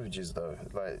lot of marriages, though.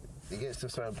 Like, it gets to a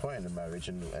certain point in the marriage,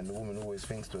 and the woman always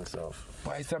thinks to herself.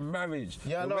 But it's a marriage.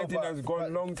 Yeah, the wedding has gone a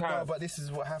long time. No, but this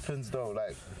is what happens, though.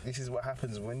 Like, this is what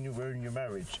happens when you're in your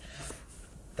marriage.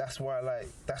 That's why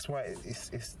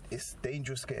it's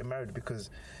dangerous getting married because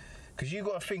you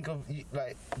got to think of,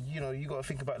 like, you know, you got to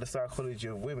think about the psychology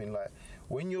of women. Like,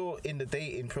 when you're in the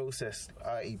dating process,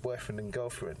 i.e. boyfriend and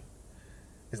girlfriend,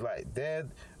 it's like they're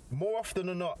more often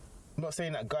than not. I'm not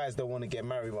saying that guys don't want to get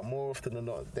married, but more often than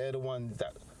not, they're the ones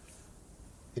that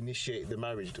initiate the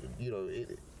marriage. You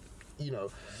know,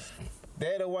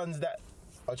 they're the ones that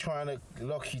are trying to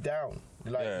lock you down.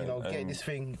 Like, Yeah, you know, get this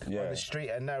thing on the straight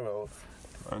and narrow.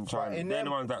 And they're the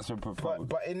ones that's been proposed.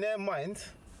 But in their mind,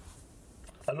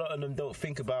 a lot of them don't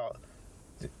think about,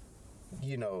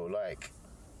 you know, like,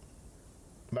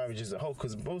 marriage as a whole.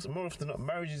 Because more often than not,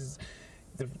 marriage is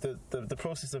the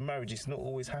process of marriage is not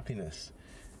always happiness.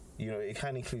 You know, it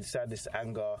can include sadness,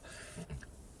 anger,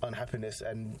 unhappiness,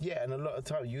 and a lot of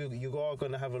time you are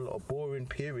going to have a lot of boring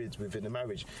periods within the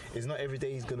marriage. It's not every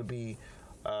day is going to be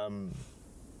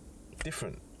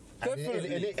different.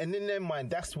 Definitely. And in their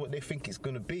mind, that's what they think it's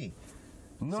going to be.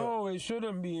 No, it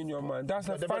shouldn't be in your mind. That's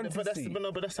a fantasy.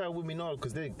 But that's how women are,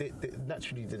 because they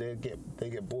naturally they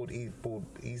get bored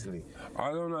easily.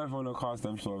 I don't know if I want to cast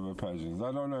them sort of aspersions.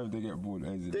 I don't know if they get bored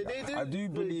easily. They do. I do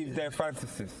believe they're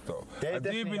fantasists, though. They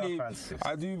definitely are fantasists.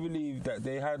 I do believe that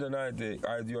they had an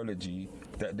ideology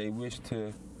that they wish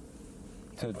to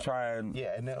try and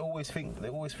and they always think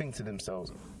to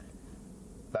themselves.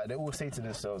 Like, they always say to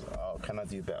themselves, "Oh, can I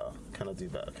do better? Can I do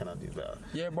better? Can I do better?"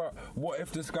 Yeah, but what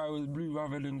if the sky was blue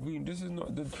rather than green? This is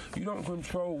not you don't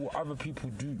control what other people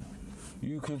do.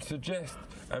 You can suggest,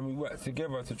 and we work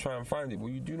together to try and find it. But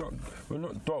we're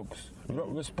not dogs. We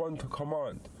don't respond to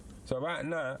command. So right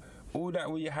now, all that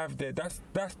we have there, that's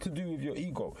to do with your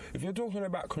ego. If you're talking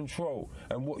about control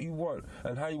and what you want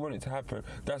and how you want it to happen,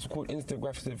 that's called instant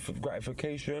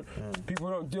gratification. People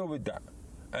don't deal with that.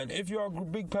 And if you're a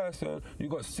big person,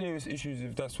 you've got serious issues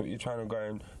if that's what you're trying to go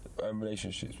in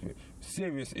relationships with.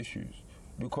 Serious issues.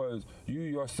 Because you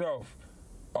yourself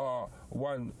are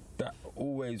one that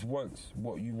always wants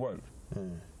what you want.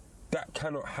 That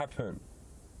cannot happen.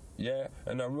 Yeah?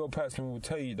 And a real person will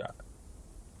tell you that.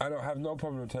 I don't have no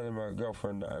problem telling my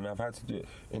girlfriend that, and I've had to do it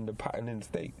in the patterning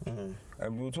state.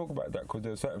 And we'll talk about that, because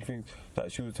there are certain things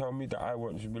that she would tell me that I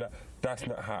want. She'd be like, that's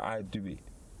not how I do it.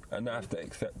 And I have to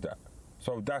accept that.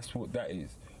 So that's what that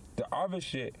is. The other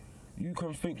shit, you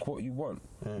can think what you want.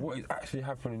 What is actually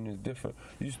happening is different.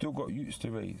 You still got youths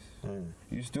to raise.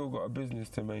 You still got a business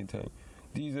to maintain.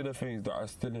 These are the things that are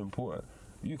still important.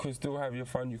 You can still have your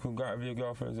fun. You can go out with your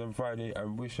girlfriends on Friday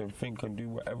and wish and think and do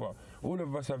whatever. All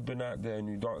of us have been out there and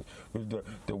you dance with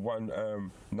the one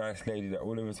nice lady that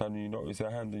all of a sudden you notice her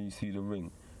hand and you see the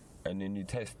ring. And then you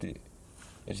test it.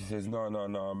 And she says, no,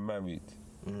 I'm married.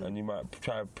 And you might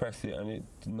try to press it and it,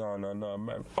 no, I'm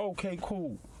married. Okay,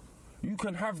 cool. You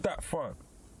can have that fun.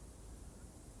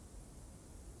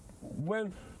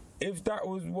 If that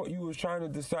was what you was trying to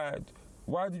decide,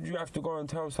 why did you have to go and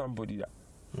tell somebody that?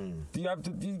 Do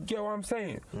you get what I'm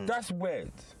saying? That's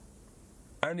weird.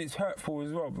 And it's hurtful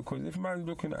as well, because if man's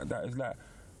looking at that, it's like,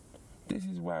 this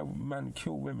is why men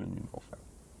kill women, you know,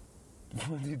 fam.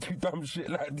 When they do dumb shit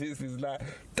like this, it's like,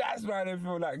 that's why they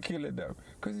feel like killing them.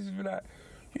 Because it's like,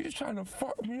 you're just trying to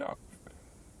fuck me up.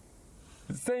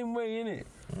 The same way, innit?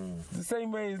 The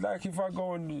same way is like if I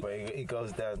go on... But it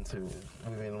goes down to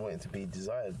women wanting to be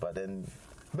desired, but then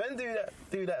men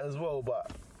do that as well,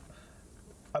 but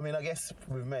I mean, I guess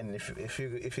with men, if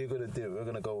you're gonna do it, we're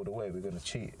gonna go all the way. We're gonna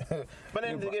cheat. But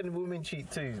then again, women cheat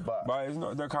too. But it's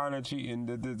not the kind of cheating.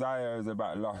 The desire is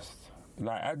about lust.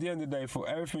 Like, at the end of the day, for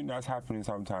everything that's happening,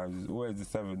 sometimes it's always the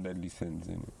 7 deadly sins,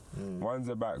 innit? One's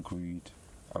about greed,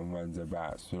 and one's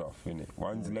about sloth, innit?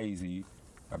 One's lazy,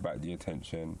 about the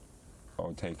attention,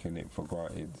 or taking it for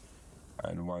granted,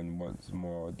 and one wants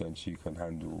more than she can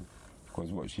handle,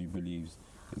 because what she believes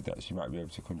is that she might be able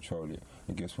to control it,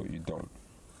 and guess what, you don't.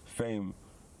 Fame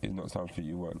is not something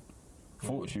you want.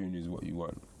 Fortune is what you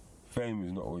want. Fame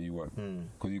is not what you want.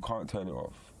 Because you can't turn it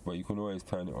off, but you can always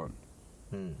turn it on.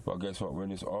 But guess what?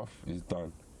 When it's off, it's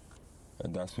done.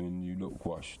 And that's when you look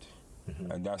washed.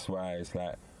 And that's why it's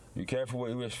like, be careful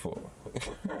what you wish for.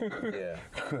 Yeah.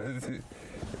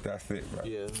 That's it, bro.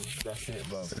 Yeah, that's it,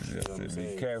 bro. That's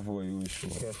it. Be careful what you wish for.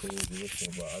 Be careful what you wish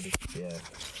for, but I just,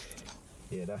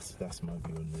 yeah, that's my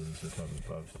view on the recovery,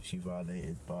 bro. She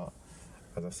violated, but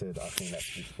as I said, I think that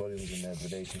speaks volumes in their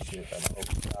relationship, and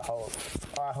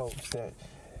I hope that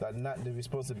the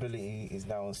responsibility is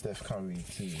now on Steph Curry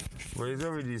too. Well, he's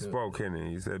already spoken,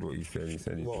 and he said what he said. He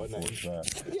said yeah,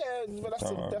 but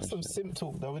that's some simp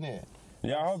talk, though, isn't it?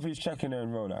 Yeah, I hope he's checking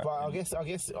in roll that. But I guess,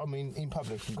 I mean, in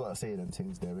public, you gotta say them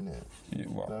things there, innit? You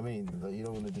know what I mean? Like, you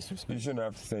don't want to disrespect. You shouldn't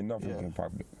have to say nothing in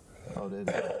public. Oh, there's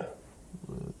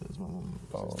my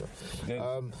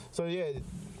mum. So yeah,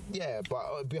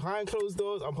 but behind closed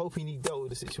doors, I'm hoping he dealt with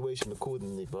the situation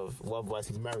accordingly, bro. Otherwise,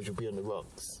 his marriage will be on the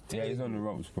rocks. Yeah, he's on the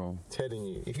ropes, bro. Telling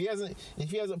you, if he hasn't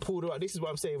pulled her out, this is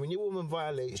what I'm saying. When your woman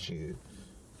violates you,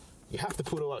 you have to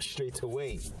pull her out straight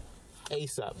away,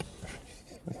 ASAP.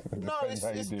 No,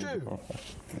 it's true.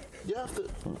 You have to.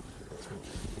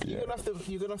 You're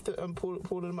gonna have to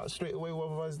pull them out straight away.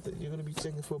 Otherwise, you're gonna be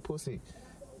checking for a pussy,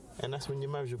 and that's when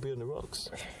your marriage will be on the rocks.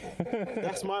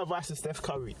 That's my advice to Steph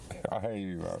Curry. I hear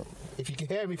you, bro. If you can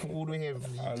hear me from all the way here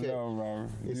from the UK, I know, bro.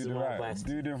 Do the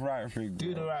right thing.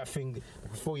 Do the right thing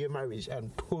for your marriage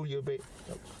and pull your wife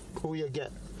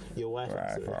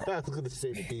right, up. I was going to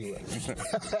say the D word.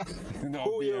 No,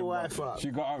 pull your wife up. She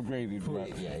got upgraded, bro.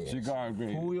 She got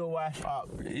upgraded. Pull your wife up.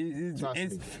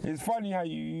 It's funny how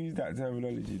you use that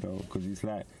terminology, though, because it's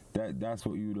like that's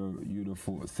what you'd have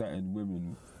thought certain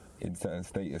women in certain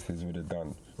statuses would have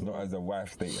done, not as a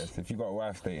wife status. If you got a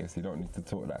wife status, you don't need to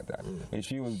talk like that. If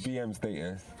she was BM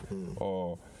status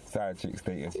or side chick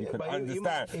status, you could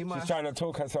understand. She's trying to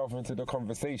talk herself into the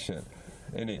conversation.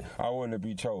 Innit? I want to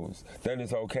be chose. Then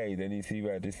it's okay. Then you see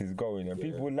where this is going, and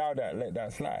people allow that, let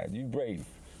that slide. You brave.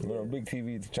 You're on big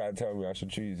TV to try and tell me I should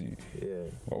choose you.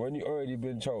 Yeah. But when you already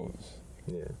been chose.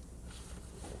 Yeah.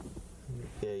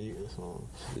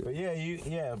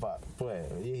 Yeah, but boy,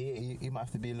 you might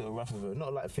have to be a little rough with her.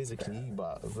 Not like physically,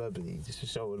 but verbally, just to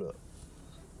show her, look.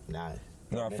 Nah.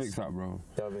 No, fix that, bro.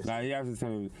 Like, you have to tell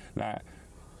her, like,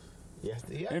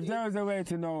 if there was a way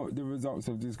to know the results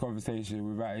of this conversation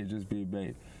without it just being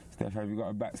bait, Steph, have you got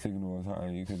a bat signal or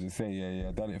something? You could just say, yeah,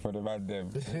 I done it for the man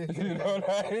them. You know,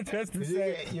 like, just to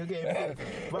say. You're getting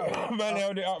man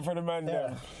held it up for the man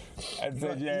them. And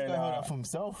said, he's gonna hold it up for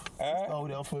himself. He's gonna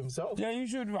hold it up for himself. Yeah, you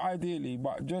should, ideally,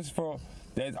 but just for,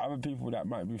 there's other people that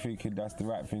might be thinking that's the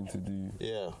right thing to do.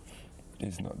 Yeah.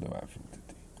 It's not the right thing to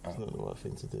do. It's not the right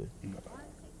thing to do. No.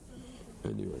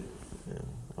 Anyway. Yeah,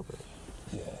 I bet.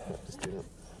 Yeah. Just do it.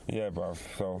 Yeah, bruv.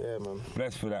 So, yeah, man.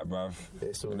 Blessed for that, bruv.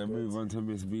 And then move on to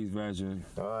Miss B's version.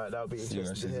 Alright, that'll be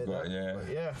interesting to hear got,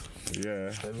 that.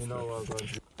 Yeah. Let me know what I'm going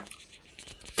to do.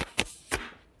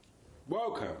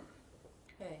 Welcome.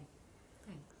 Hey,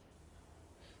 thanks.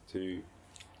 To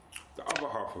the other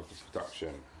half of this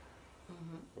production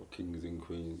of Kings and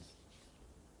Queens,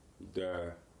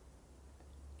 the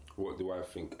What Do I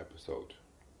Think episode.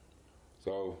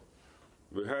 So,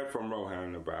 we heard from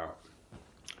Rohan about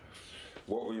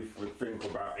what we think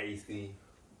about AC,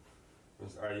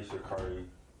 Miss Aisha Curry,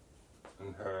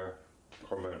 and her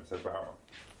comments about,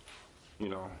 you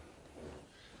know,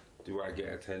 do I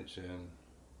get attention?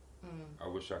 I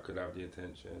wish I could have the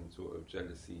attention, sort of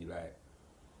jealousy, like.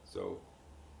 So,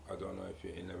 I don't know if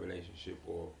you're in a relationship,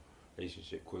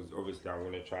 because obviously I'm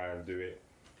going to try and do it.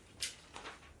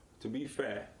 To be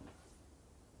fair,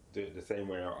 do it the same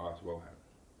way I asked Rohan.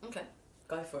 Okay,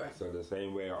 go for it. So the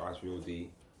same way I asked Real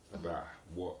D about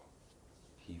what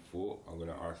he thought, I'm going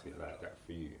to ask it like that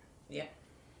for you. Yeah.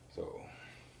 So,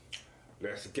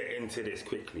 let's get into this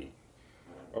quickly.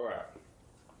 Alright.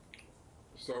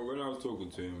 So when I was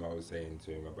talking to him, I was saying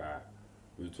to him about,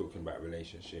 we were talking about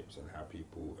relationships and how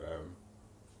people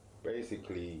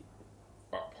basically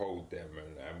uphold them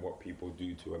and what people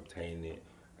do to obtain it.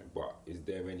 But is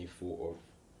there any thought of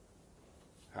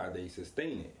how they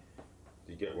sustain it?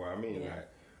 Do you get what I mean? Yeah. Like,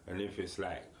 and if it's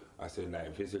like, I said, like,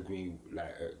 if it's a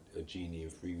genie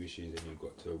of 3 wishes and you've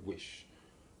got to wish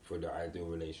for the ideal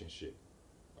relationship,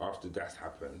 after that's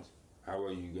happened, how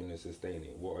are you going to sustain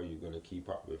it? What are you going to keep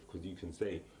up with? Because you can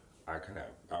say, I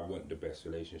want the best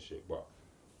relationship, but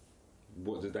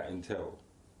what does that entail?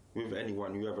 With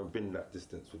anyone, you haven't been that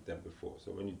distance with them before.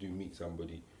 So when you do meet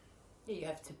somebody... Yeah, you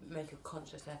have to make a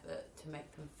conscious effort to make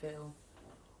them feel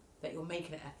that you're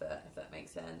making an effort, if that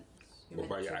makes sense. Or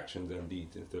by your actions and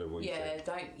deeds instead of what you say. Yeah,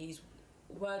 don't use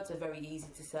words are very easy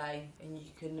to say, and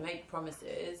you can make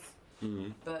promises,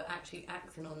 but actually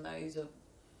acting on those are.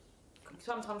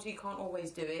 Sometimes you can't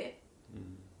always do it.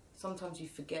 Sometimes you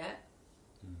forget.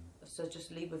 So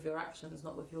just lead with your actions,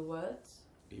 not with your words.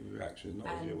 Lead with your actions,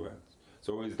 not with your words.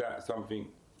 So is that something?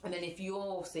 And then if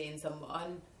you're seeing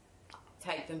someone,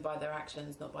 take them by their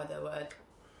actions, not by their word.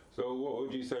 So what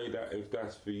would you say that if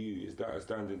that's for you, is that a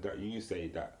standard that you say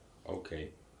that,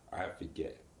 okay, I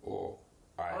forget, or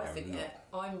I forget.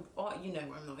 I'm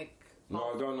like.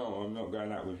 No, I don't know. I'm not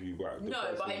going out with you, but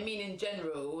but I mean in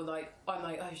general, like I'm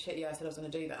like, oh shit, yeah, I said I was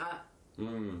going to do that.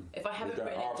 If I haven't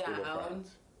written it down,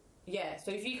 yeah.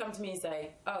 So if you come to me and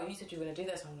say, oh, you said you were going to do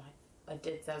this, I'm like, I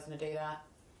did say I was going to do that.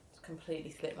 It's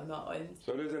completely slipped my mind.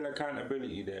 So there's an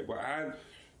accountability there, but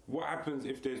what happens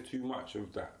if there's too much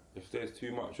of that? If there's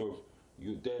too much of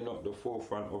you, they're not the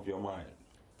forefront of your mind.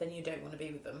 Then you don't want to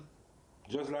be with them.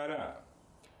 Just like that.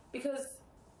 Because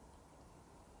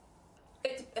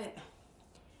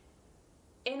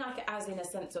as in a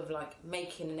sense of like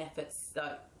making an effort,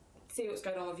 like see what's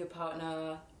going on with your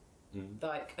partner.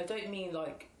 Like I don't mean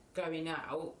like going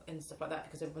out and stuff like that,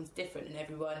 because everyone's different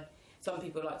and some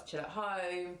people like to chill at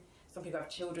home, some people have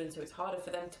children, so it's harder for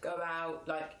them to go out.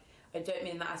 Like I don't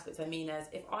mean that aspect. I mean as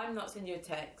if I'm not sending you a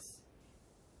text,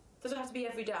 it doesn't have to be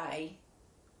every day.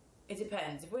 It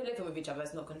depends. If we're living with each other,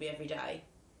 it's not going to be every day,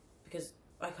 because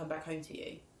I come back home to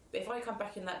you. But if I come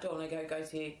back in that door and I go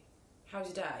to you, how's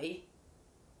your day?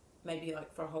 Maybe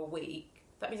like for a whole week.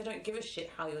 That means I don't give a shit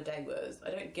how your day was. I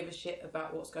don't give a shit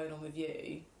about what's going on with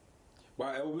you.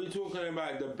 But are we talking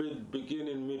about the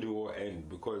beginning, middle, or end?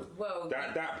 Because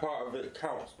that part of it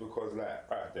counts. Because like,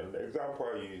 alright then, the example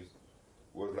I used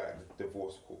was like the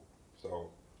divorce court. So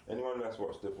anyone that's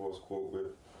watched divorce court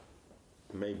with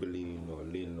Maybelline or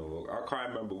Lynn, or I can't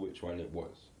remember which one it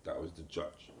was that was the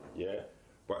judge, yeah.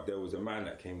 But there was a man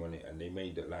that came on it, and they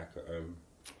made it like a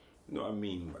you know what I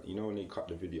mean? But you know when they cut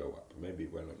the video up, maybe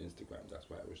it went on Instagram. That's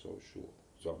why it was so short.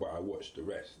 So, but I watched the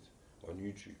rest on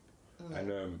YouTube,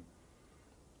 and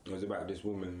it was about this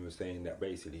woman who was saying that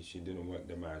basically she didn't want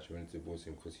the man, she wanted to divorce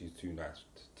him because he's too nice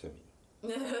to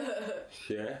me.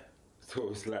 Yeah. So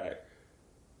it's like,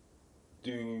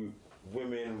 do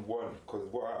women want? Because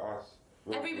what I asked.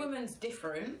 Every woman's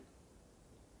different,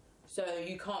 so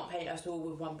you can't paint us all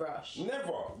with one brush.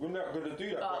 Never. We're not going to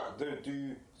do that. But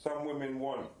do some women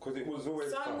want? Because it was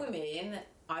always some women,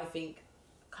 I think,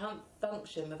 can't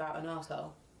function without an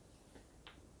arsehole.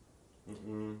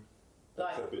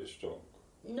 That's a bit strong.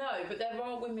 No, but there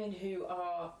are women who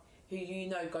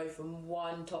go from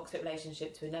one toxic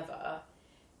relationship to another.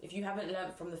 If you haven't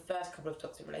learnt from the first couple of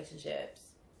toxic relationships.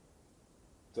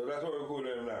 So that's what we're calling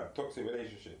them now, toxic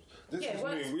relationships. This is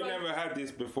new. We never had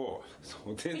this before. So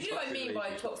but you know what I mean by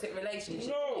a toxic relationship?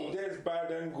 No, there's bad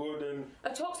and good and... A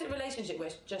toxic relationship where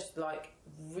it's just like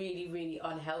really, really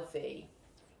unhealthy.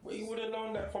 Well, you would have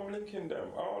known that from linking them.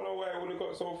 I don't know why it would have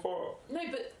got so far. No,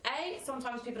 but A,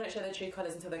 sometimes people don't show their true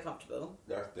colours until they're comfortable.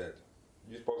 That's dead.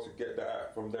 You're supposed to get that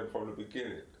out from them from the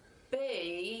beginning.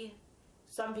 B,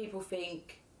 some people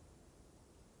think,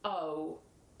 oh,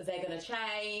 they're going to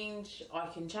change, I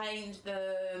can change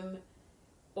them,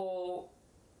 or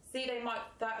see, they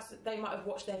might have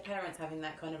watched their parents having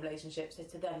that kind of relationship, so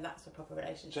to them that's a proper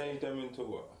relationship. Change them into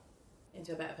what?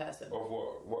 Into a better person. Of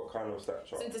what? What kind of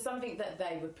stature? So into something that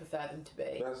they would prefer them to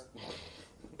be.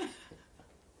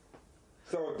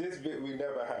 So this bit we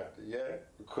never had, yeah?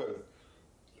 Because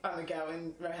I'm a girl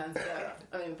in Rohan's girl.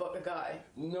 I mean, but the guy.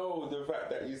 No, the fact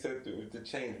that you said the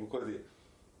change, because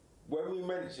when we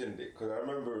mentioned it, because I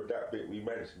remember that bit we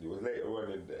mentioned, it was later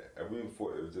on in there, and we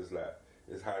thought it was just like,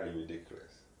 it's highly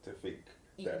ridiculous to think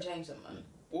you can change someone.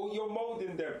 Well, you're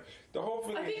moulding them. The whole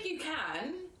thing. I think you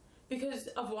can, because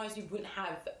otherwise you wouldn't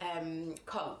have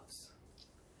cults.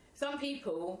 Some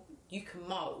people you can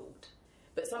mould,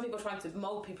 but some people are trying to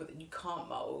mould people that you can't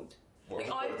mould. Like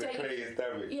I've dated,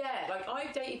 yeah, like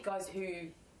I've dated guys who,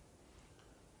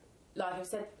 like I've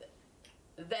said,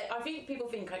 I think people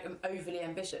think like I'm overly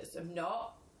ambitious. I'm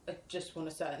not. I just want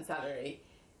a certain salary,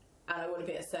 and I want to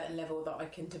be at a certain level that I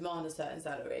can demand a certain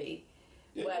salary.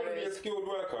 Yeah, you want to be a skilled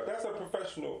worker. That's a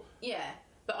professional. Yeah,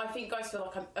 but I think guys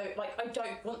feel like I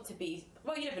don't want to be.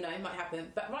 Well, you never know, it might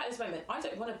happen. But right at this moment, I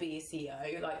don't want to be a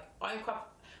CEO. Like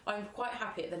I'm quite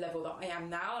happy at the level that I am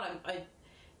now, and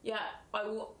I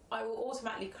will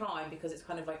automatically climb, because it's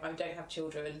kind of like I don't have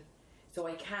children, so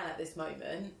I can at this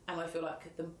moment, and I feel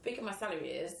like the bigger my salary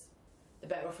is, the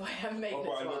better off I am maintenance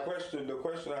wise. The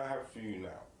question I have for you now.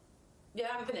 Yeah,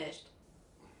 I haven't finished.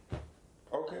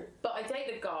 Okay. But I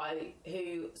dated a guy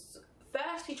who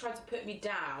first he tried to put me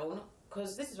down,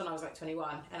 because this is when I was like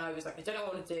 21, and I was like, I don't know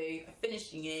what I want to do. I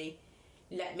finished uni.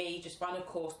 let me just find a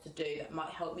course to do that might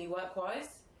help me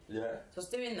work-wise. Yeah. So I was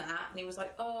doing that, and he was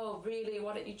like, "Oh, really?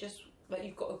 Why don't you just like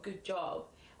you've got a good job?"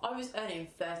 I was earning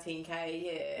 13k a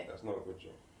year. That's not a good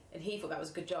job. And he thought that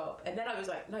was a good job. And then I was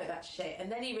like, "No, that's shit."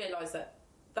 And then he realised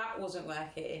that wasn't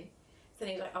working. So then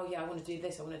he was like, "Oh yeah, I want to do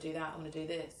this. I want to do that. I want to do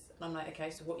this." And I'm like,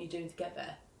 "Okay, so what are you doing to get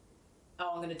there?"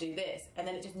 "Oh, I'm going to do this." And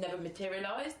then it just never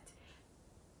materialised.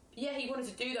 Yeah, he wanted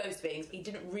to do those things, but he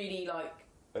didn't really like.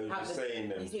 He was just saying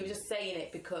them. He was just saying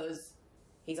it because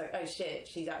he's like, "Oh shit,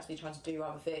 she's actually trying to do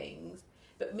other things."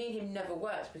 But me and him never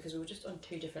worked because we were just on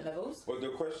two different levels. But the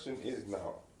question is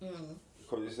now,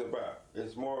 because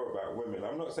it's more about women.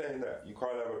 I'm not saying that you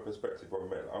can't have a perspective on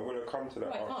men. I'm going to come to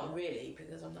that. Well, I can't really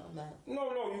because I'm not a man.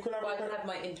 No, you can have. Well, I can have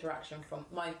my interaction from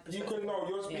my perspective. You can know.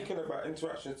 You're speaking about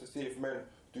interactions to see if men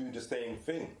do the same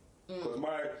thing. Because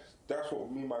that's what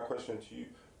my question to you.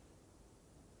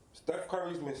 Steph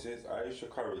Curry's missus, Aisha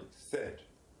Curry, said,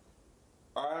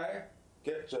 "I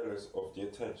get jealous of the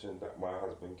attention that my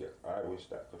husband gets. I wish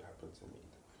that could happen to me."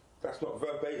 That's not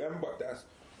verbatim, but that's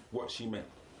what she meant.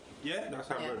 Yeah, that's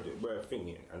how we're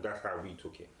thinking, and that's how we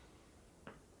took it.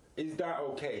 Is that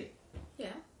okay?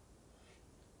 Yeah.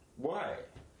 Why?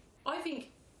 I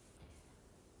think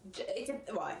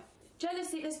right.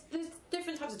 Jealousy. There's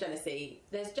different types of jealousy.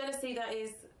 There's jealousy that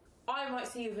is, I might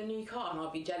see you with a new car and I'll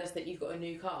be jealous that you've got a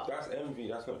new car. That's envy.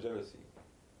 That's not jealousy.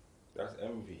 That's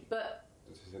envy. But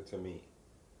to me,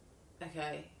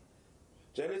 okay.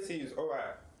 Jealousy is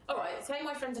alright. Alright, say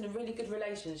my friend's in a really good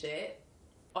relationship,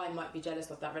 I might be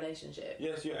jealous of that relationship.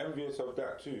 Yes, you're envious of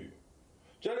that too.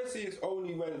 Jealousy is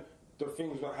only when the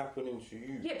thing's not happening to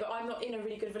you. Yeah, but I'm not in a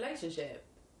really good relationship.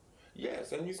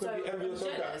 Yes, and you can be envious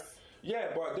of that.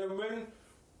 Yeah, but then when...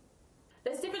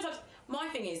 There's different types. My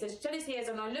thing is, there's jealousy as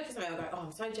when I look at something, I go, "Oh,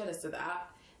 I'm so jealous of that."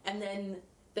 And then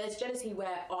there's jealousy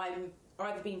where I'm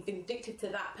either being vindictive to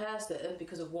that person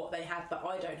because of what they have that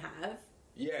I don't have.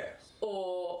 Yes.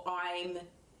 Or I'm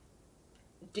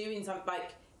doing something,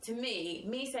 like, to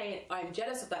me saying I'm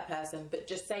jealous of that person, but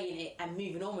just saying it and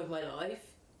moving on with my life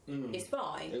is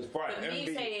fine. It's fine. But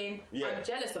me saying I'm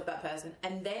jealous of that person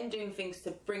and then doing things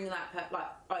to bring that, like,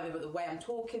 either the way I'm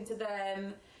talking to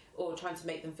them or trying to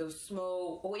make them feel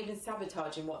small or even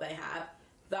sabotaging what they have,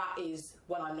 that is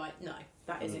when I'm like, no,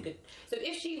 that isn't good. So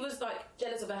if she was, like,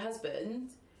 jealous of her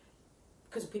husband,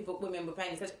 because women were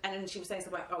paying attention, and then she was saying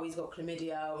stuff like, "Oh, he's got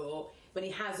chlamydia," or when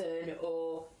he hasn't,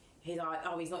 or he's like,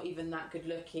 "Oh, he's not even that good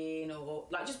looking," or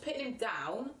like just putting him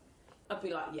down, I'd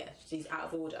be like, "Yeah, she's out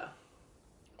of order."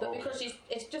 But because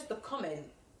it's just a comment.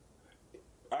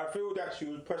 I feel that she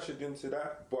was pressured into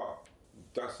that, but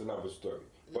that's another story.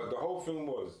 But the whole thing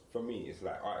was, for me, it's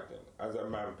like, alright then, as a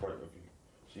man point of view,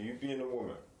 so you being a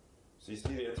woman, so you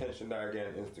see the attention that I get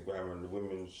on Instagram and the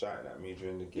women shouting at me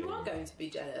during the game. You are going to be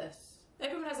jealous.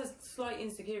 Everyone has a slight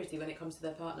insecurity when it comes to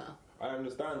their partner. I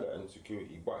understand that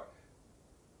insecurity, but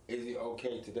is it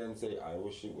okay to then say, "I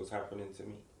wish it was happening to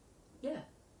me"? Yeah.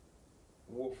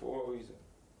 For what reason?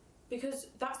 Because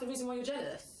that's the reason why you're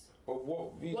jealous. But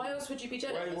what reason? Why else would you be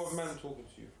jealous? Why do you want man talking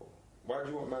to you for? Why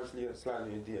do you want man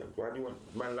sliding in your DMs? Why do you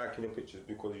want man liking your pictures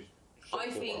because you...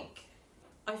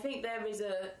 I think there is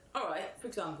a... Alright, for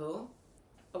example,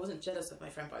 I wasn't jealous of my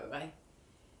friend, by the way.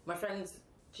 My friend's...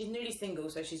 She's newly single,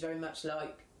 so she's very much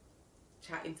like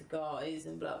chatting to guys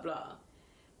and blah blah.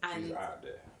 And she's out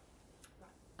there.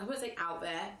 I wouldn't say out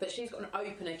there, but she's got an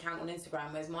open account on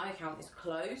Instagram, whereas my account is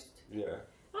closed. Yeah. And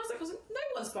I was like,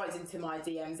 no one slides into my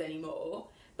DMs anymore.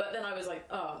 But then I was like,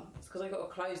 oh, it's because I got a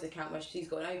closed account where she's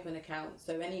got an open account,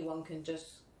 so anyone can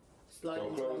just slide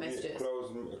into my messages.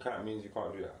 Closed account means you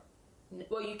can't do that.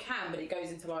 Well, you can, but it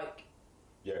goes into like.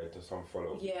 Yeah, to some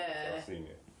followers. Yeah. I've seen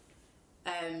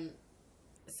it.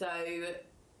 So,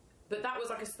 but that was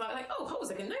like a slight, like, oh, hold a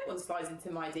second, no one slides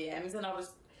into my DMs, and I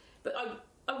was, but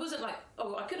I wasn't like,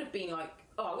 oh, I could have been like,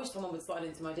 oh, I wish someone would slide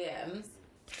into my DMs,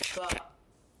 but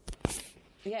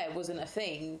yeah, it wasn't a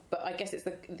thing. But I guess it's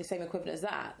the same equivalent as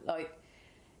that. Like,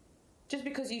 just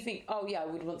because you think, oh yeah, I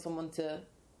would want someone to,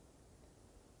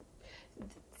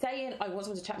 saying I want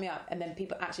someone to chat me up, and then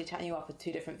people actually chatting you up are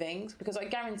two different things. Because I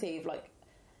guarantee, if like,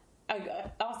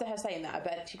 after her saying that, I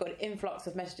bet she got an influx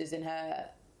of messages in her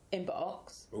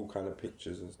inbox. All kind of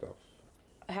pictures and stuff.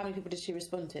 How many people did she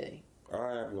respond to?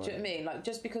 I have Do you know what I mean? Like,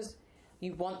 just because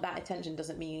you want that attention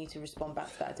doesn't mean you need to respond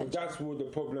back to that attention. But that's what the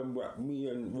problem what me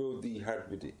and Will D had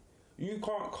with it. You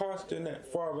can't cast your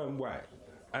net far and wide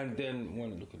and then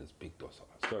want to look at this big doss.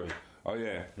 Sorry. Oh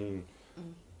yeah.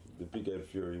 The big Ed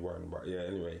Fury one, but yeah,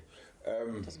 anyway.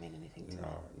 It doesn't mean anything to me.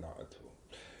 No, not at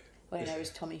all. Well, you know,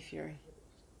 it's Tommy Fury.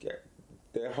 Yeah,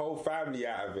 their whole family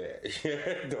out of it.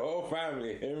 The whole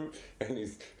family, him and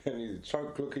his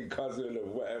chunk-looking cousin or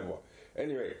whatever.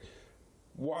 Anyway,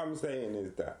 what I'm saying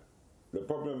is that the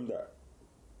problem that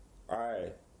I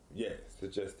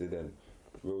suggested and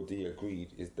Real D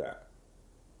agreed is that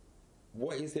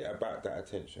what is it about that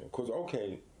attention? Because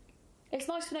it's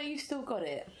nice to know you've still got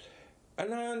it.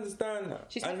 And I understand that.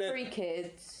 She's had 3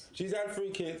 kids. She's had 3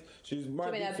 kids.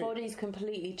 Her body's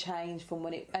completely changed from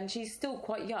when and she's still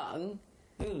quite young.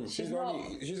 She's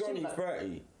only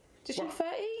 30. Is she 30?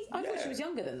 I thought she was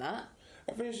younger than that.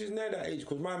 I think she's near that age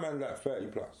because my man's like 30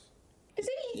 plus. Is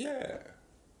he? Yeah.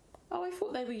 Oh, I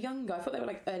thought they were younger. I thought they were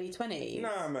like early 20s.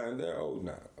 Nah, man, they're old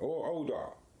now. Or older.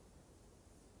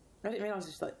 I didn't realise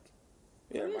it's like...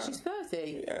 Yeah, man. She's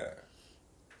 30. Yeah.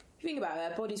 If you think about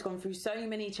it, her body's gone through so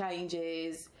many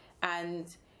changes, and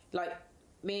like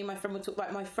me and my friend would talk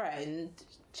about my friend,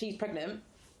 she's pregnant,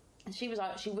 and she was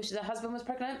like, she wishes her husband was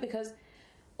pregnant because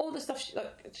all the stuff,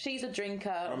 she's a drinker.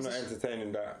 I'm not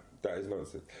entertaining that. That is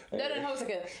nonsense. No, hold on a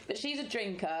second. But she's a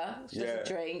drinker. She doesn't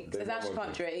drink. So now she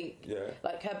can't drink. Yeah.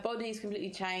 Like, her body's completely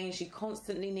changed. She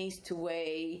constantly needs to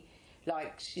wee.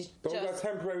 Like, she's Those are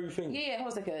temporary things. Yeah, hold on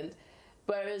a second.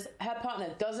 Whereas her partner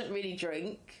doesn't really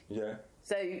drink. Yeah.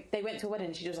 So they went to a wedding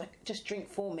and she was like, just drink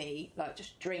for me. Like,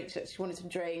 just drink. So she wanted to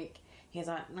drink. He was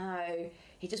like, no.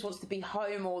 He just wants to be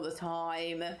home all the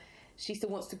time. She still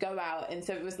wants to go out. And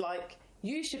so it was like,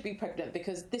 you should be pregnant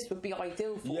because this would be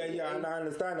ideal for you. Yeah, and I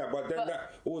understand that. But then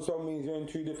that also means you're in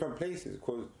 2 different places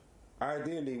because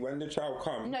ideally when the child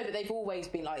comes... No, but they've always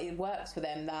been like, it works for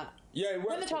them that... Yeah, it works.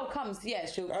 When the child comes,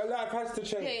 she'll... Her life has to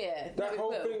change. Yeah. That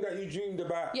whole thing that you dreamed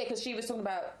about... Yeah, because she was talking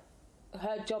about...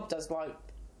 Her job does like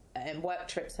work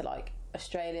trips to like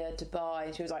Australia, Dubai,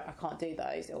 and she was like, I can't do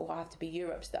those. It will have to be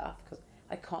Europe stuff because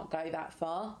I can't go that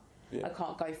far. Yeah. I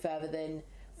can't go further than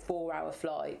 4-hour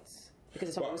flights. Because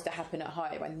if something was to happen at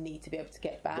home, I need to be able to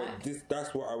get back. But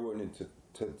that's what I wanted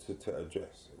to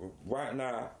address. Right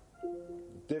now,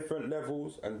 different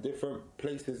levels and different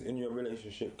places in your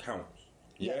relationship counts.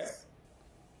 Yeah? Yes.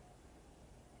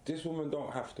 This woman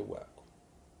don't have to work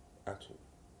at all.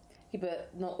 Yeah, but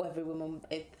not every woman.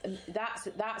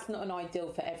 That's not an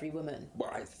ideal for every woman.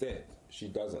 But I said she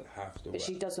doesn't have to work. But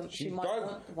she doesn't. She might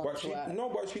want to work. No,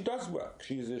 but she does work.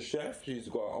 She's a chef. She's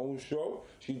got her own show.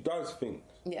 She does things.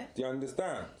 Yeah. Do you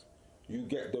understand? You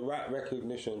get the right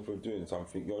recognition for doing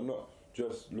something. You're not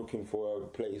just looking for a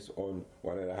place on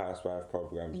one of the housewife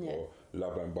programs or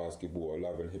Love and Basketball or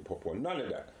Love and Hip Hop or none of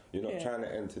that. You're not trying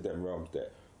to enter them realms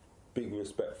there. Big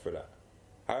respect for that.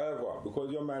 However,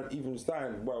 because your man even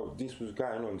signed, this was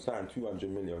going on, signed $200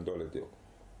 million deal.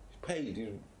 He's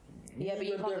paid. But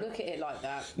you can't look at it like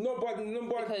that. No, but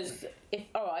because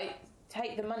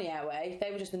take the money away. If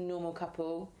they were just a normal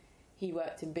couple, he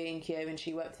worked in B&Q and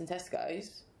she worked in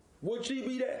Tesco's. Would she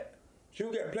be there? She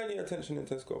would get plenty of attention in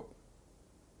Tesco.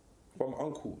 From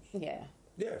uncles. Yeah.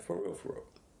 Yeah, for real.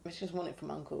 I just want it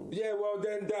from uncles. Yeah, well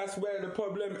then that's where the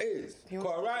problem is.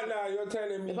 Because right now you're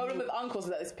telling me... The problem with uncles is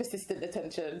that it's persistent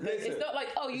attention. Listen, it's not like,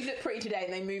 oh, you look pretty today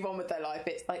and they move on with their life.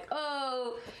 It's like,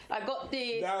 oh, I got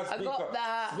this, I got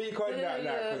that. Speak on that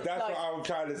now, because that's what I'm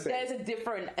trying to say. There's a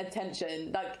different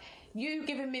attention. Like, you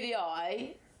giving me the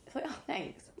eye, it's like, oh,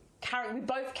 thanks. We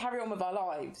both carry on with our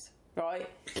lives. Right?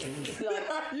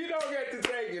 Like, you don't get to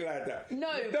take it like that.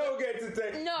 No. You don't get to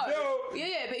take it. No.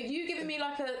 Yeah, but you giving me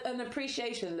like an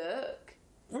appreciation look.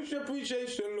 What's your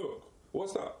appreciation look?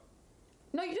 What's up?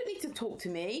 No, you don't need to talk to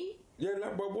me. Yeah,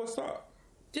 no, but what's up?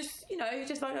 Just,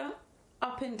 just like a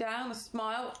up and down, a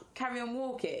smile, carry on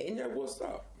walking. Yeah, what's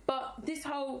up? But this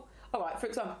whole... Alright, for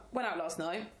example, went out last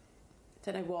night.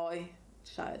 Don't know why.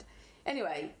 Shattered.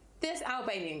 Anyway, this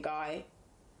Albanian guy,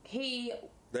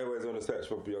 They always on a search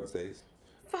for Beyonce's.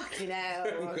 Fucking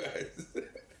hell.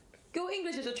 Your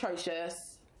English is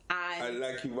atrocious. And I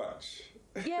like you much.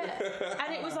 Yeah.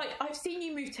 And it was like, I've seen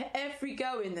you move to every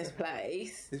girl in this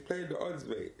place. He's playing the odds,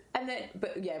 mate. And then,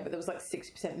 but there was like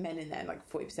 60% men in there, like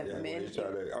 40% women. Yeah, he's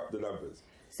trying to up the numbers.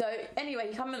 So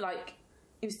anyway,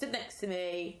 he was stood next to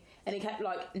me and he kept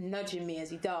like nudging me as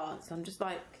he danced. I'm just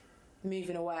like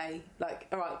moving away. Like,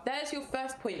 alright, there's your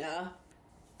first pointer.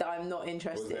 That I'm not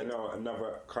interested. Was there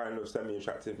another kind of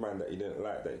semi-attractive man that you didn't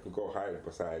like that you could go hide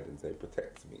beside and say,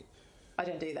 protect me? I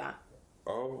don't do that.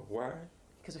 Oh, why?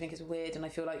 Because I think it's weird and I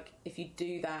feel like if you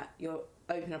do that, you're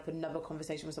opening up another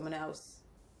conversation with someone else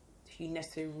who you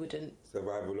necessarily wouldn't.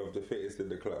 Survival of the fittest in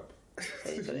the club.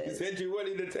 You said you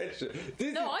wanted attention.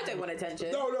 I don't want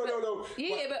attention. No.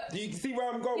 Yeah, but... Do you see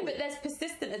where I'm going? Yeah, but there's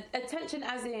persistent attention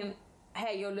as in,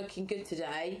 hey, you're looking good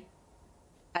today.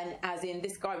 And as in,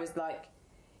 this guy was like...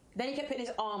 Then he kept putting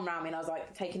his arm around me and I was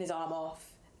like taking his arm off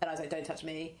And I was like, don't touch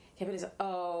me. Kevin is like,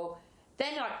 oh.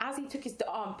 Then, like, as he took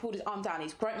pulled his arm down,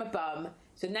 he's grabbed my bum.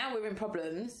 So now we're in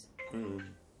problems.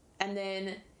 And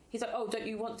then he's like, oh, don't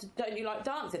you like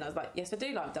dancing? I was like, yes, I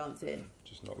do like dancing.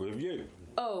 Just not with you.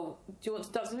 Oh, do you want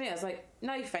to dance with me? I was like,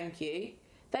 no, thank you.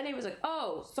 Then he was like,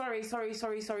 oh, sorry.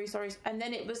 And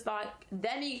then it was like,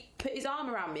 then he put his arm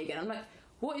around me again. I'm like,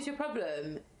 what is your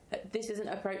problem? This isn't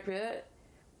appropriate.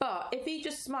 But if he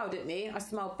just smiled at me, I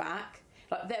smiled back.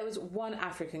 Like, there was one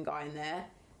African guy in there,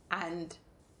 and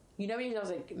you know when he does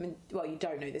like, well, you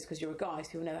don't know this because you're a guy, so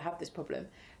you'll never have this problem.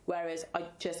 Whereas I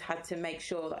just had to make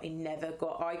sure that I never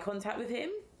got eye contact with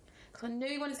him, because I knew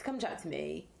he wanted to come chat to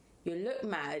me. You look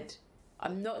mad.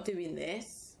 I'm not doing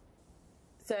this.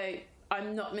 So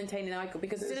I'm not maintaining eye contact,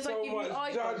 because as soon as I give you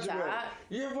eye contact...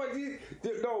 Yeah, but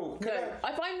no.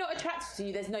 If I'm not attracted to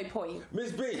you, there's no point.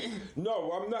 Miss B,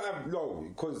 no, I'm not... No,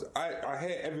 because I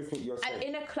hear everything you're saying. And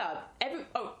in a club,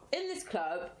 in this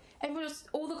club,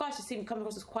 all the guys just seem to come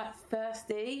across as quite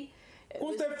thirsty. Of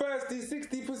course they're thirsty,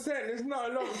 60%. There's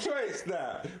not a lot of choice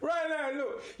now. Right now,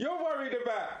 look, you're worried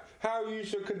about how you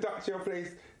should conduct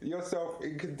yourself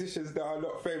in conditions that are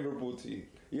not favourable to you.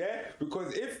 Yeah?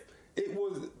 Because if it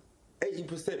was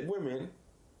 80% women,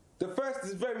 the thirst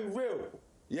is very real.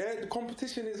 Yeah? The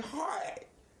competition is high.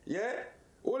 Yeah?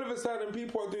 All of a sudden,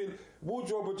 people are doing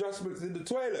wardrobe adjustments in the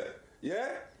toilet. Yeah?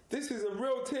 This is a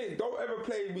real thing. Don't ever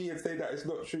play me and say that it's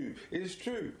not true. It's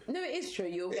true. No, it is true.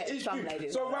 You'll get some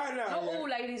ladies. So right now, not all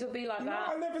ladies will be like that.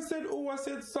 No, I never said all. I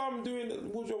said some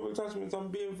doing wardrobe adjustments. I'm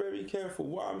being very careful.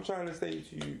 What I'm trying to say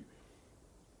to you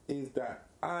is that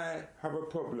I have a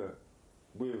problem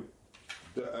with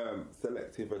the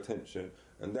selective attention,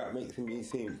 and that makes me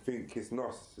think it's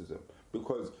narcissism,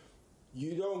 because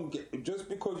you don't get, just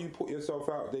because you put yourself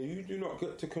out there, you do not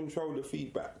get to control the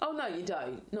feedback. Oh no, you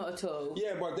don't, not at all.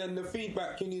 Yeah, but then the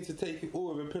feedback, you need to take it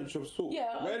all with a pinch of salt.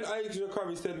 Yeah. When Aisha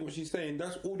Curry said what she's saying,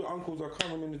 that's all the uncles are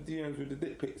coming in the DMs with the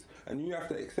dick pics, and you have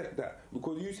to accept that,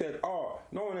 because you said, no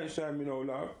one ain't showing me no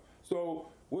love. So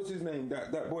what's his name?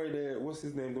 That boy there, what's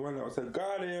his name? The one that said,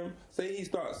 got him. Say he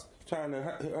starts trying to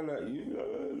alert you.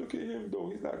 Look at him though,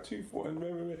 he's like 2 foot and blah,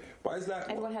 blah, blah. But it's like,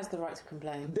 everyone has the right to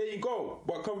complain. There you go.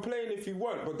 But complain if you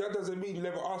want, but that doesn't mean you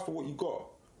never ask for what you got.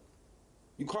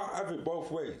 You can't have it both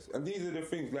ways. And these are the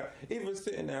things, like, even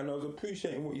sitting there and I was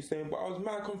appreciating what you're saying, but I was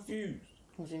mad confused.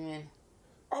 What do you mean?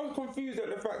 I was confused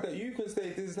at the fact that you can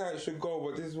say this is how it should go,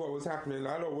 but this is what was happening.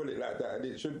 I don't want it like that, and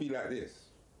it should be like this.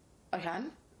 I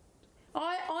can.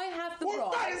 I have the right.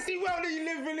 What fantasy world are you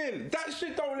living in? That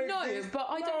shit don't exist. No, but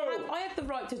I have the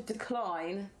right to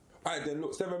decline. Alright then,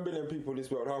 look, 7 billion people in this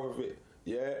world, half of it,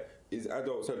 yeah, is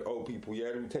adults and old people,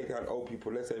 yeah? Then we take out old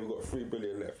people, let's say we've got 3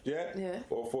 billion left, yeah? Yeah.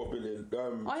 Or 4 billion,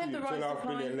 I have the right to 2.5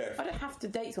 billion left. I don't have to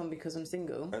date someone because I'm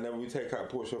single. And then we take out a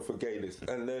portion for gayness,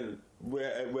 and then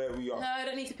where we are. No, I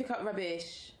don't need to pick up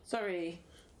rubbish. Sorry.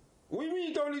 What do you mean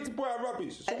you don't need to put out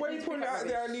rubbish? So when you put it out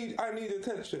there, I need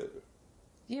attention.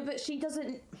 Yeah, but she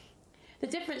doesn't... The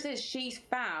difference is she's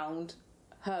found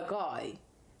her guy.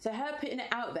 So her putting it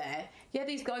out there, yeah,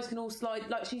 these guys can all slide...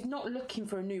 Like, she's not looking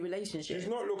for a new relationship. She's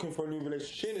not looking for a new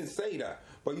relationship. She didn't say that.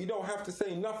 But you don't have to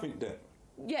say nothing then.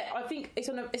 Yeah, I think it's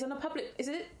on a public... Is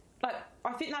it? Like,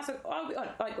 I think that's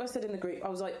like I said in the group, I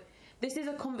was like, this is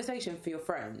a conversation for your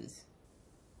friends.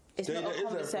 It's not a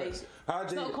conversation.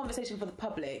 It's not a conversation for the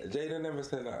public. Jada never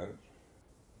said that.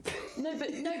 No,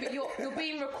 but you're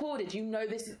being recorded. You know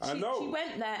this. I know. She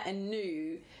went there and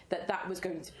knew that was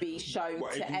going to be shown to the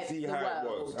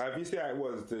world. If you see how it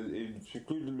was,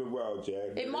 including the world,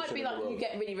 yeah. It might be like you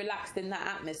get really relaxed in that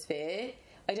atmosphere.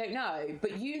 I don't know,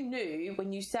 but you knew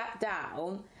when you sat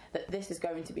down that this is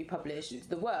going to be published to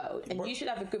the world, and you should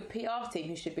have a good PR team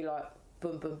who should be like,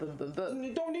 boom, boom, boom, boom, boom.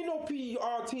 You don't need no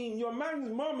PR team. Your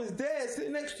man's mum is there,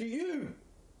 sitting next to you.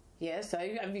 Yeah, so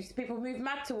people move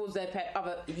mad towards their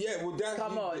other. Yeah, well, that's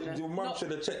your mum should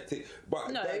have checked it,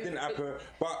 but that didn't happen.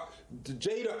 But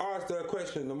Jada asked her a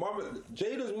question.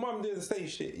 Jada's mum didn't say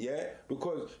shit, yeah,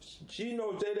 because she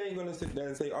knows Jada ain't gonna sit there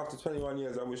and say after 21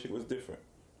 years I wish it was different.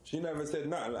 She never said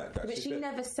nothing like that. But she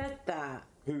never said that.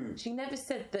 Who? She never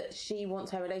said that she wants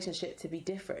her relationship to be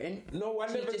different. No,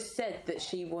 She just said that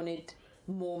she wanted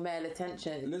more male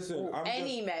attention. Listen,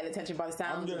 male attention by the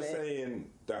sound of it. I'm just saying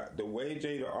that the way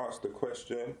Jada asked the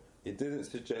question, it didn't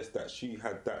suggest that she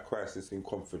had that crisis in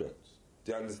confidence.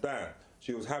 Do you understand?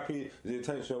 She was happy, the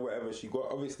attention or whatever she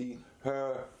got. Obviously,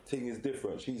 her thing is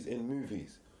different. She's in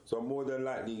movies, so more than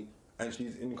likely, and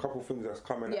she's in a couple of things that's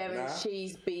coming out now. Yeah,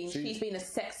 she's been a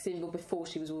sex symbol before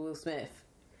she was Will Smith.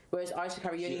 Whereas Aisha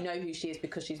Curry, you only know who she is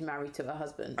because she's married to her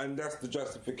husband. And that's the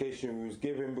justification he was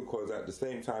given, because at the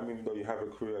same time, even though you have a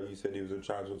career, you said he was a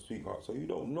childhood sweetheart, so you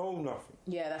don't know nothing.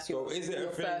 Yeah, that's your, so is it your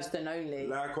a thing, first and only.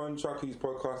 Like on Chucky's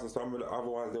podcast and some of the other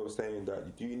ones, they were saying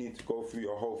that do you need to go through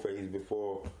your whole phase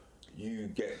before you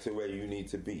get to where you need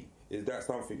to be? Is that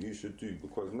something you should do?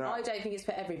 Because now... I don't think it's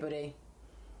for everybody.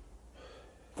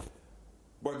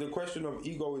 But the question of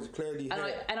ego is clearly and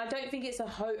here. I don't think it's a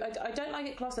hoe. I don't like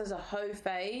it classed as a hoe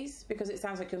phase because it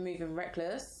sounds like you're moving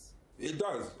reckless. It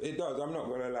does. I'm not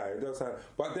gonna lie. It does sound.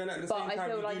 But then at the same time,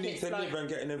 you do need to live and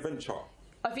get an adventure.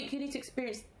 I think you need to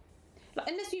experience, like,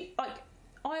 unless you like.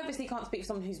 I obviously can't speak for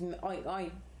someone who's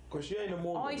Because she ain't a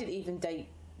Mormon. I didn't even date.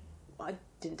 I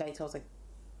didn't date till I was like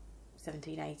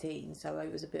 17, 18, so I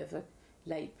was a bit of a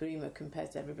late bloomer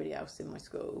compared to everybody else in my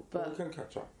school. But you can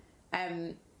catch up.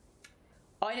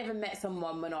 I never met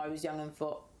someone when I was young and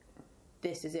thought,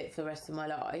 this is it for the rest of my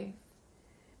life.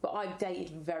 But I've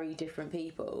dated very different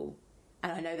people.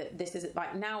 And I know that this is,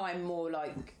 like, now I'm more,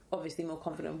 like, obviously more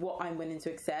confident in what I'm willing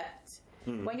to accept.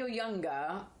 When you're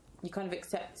younger, you kind of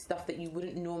accept stuff that you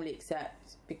wouldn't normally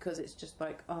accept because it's just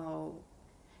like, oh,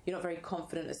 you're not very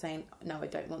confident at saying, no, I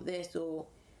don't want this. Or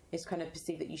it's kind of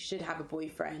perceived that you should have a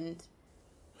boyfriend.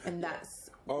 And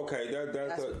that's... Okay,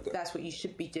 that's what you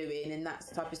should be doing, and that's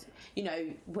the type of, you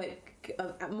know, when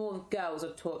more girls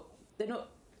are taught,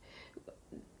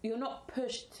 you're not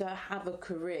pushed to have a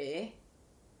career.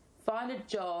 Find a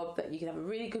job that you can have a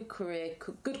really good career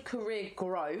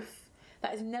growth.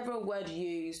 That is never a word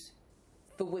used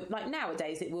for women. Like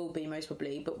nowadays it will be most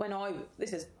probably, but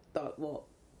this is like what,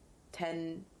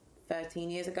 10,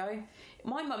 13 years ago,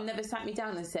 my mum never sat me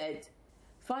down and said,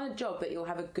 find a job that you'll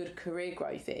have a good career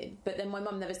growth in. But then my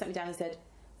mum never sat me down and said,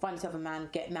 find yourself a man,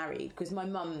 get married. Because my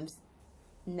mum's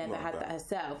never had that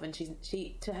herself. And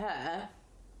she to her,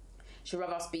 she'd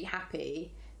rather us be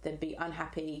happy than be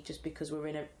unhappy just because we're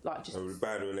in a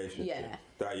bad relationship. Yeah.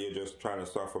 That you're just trying to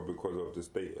suffer because of the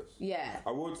status. Yeah.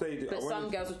 I would say that... But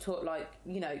some girls are taught, like,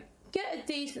 you know, get a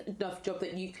decent enough job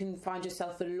that you can find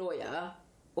yourself a lawyer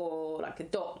or like a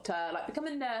doctor, like become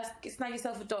a nurse, snag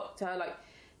yourself a doctor, like...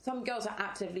 Some girls are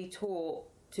actively taught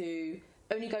to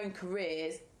only go in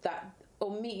careers that,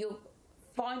 or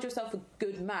find yourself a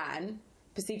good man,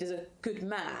 perceived as a good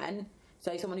man.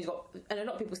 So someone who's got, and a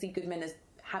lot of people see good men as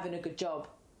having a good job.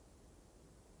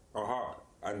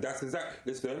 And that's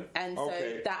exactly, listen. And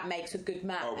so that makes a good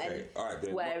man. Okay, all right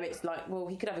then. Where it's like, well,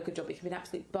 he could have a good job, but he could be an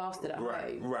absolute bastard at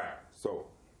home. Right. So,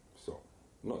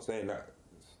 not saying that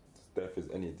Steph is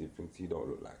anything you don't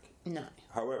look like. No.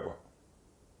 However,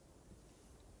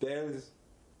 I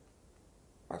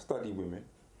study women.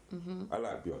 Mm-hmm. I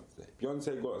like Beyonce.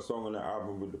 Beyonce got a song on that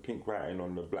album with the pink writing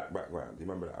on the black background. Do you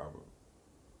remember that album?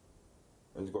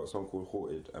 And she's got a song called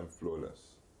Haunted and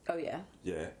Flawless. Oh, yeah?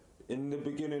 Yeah. In the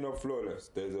beginning of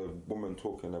Flawless, there's a woman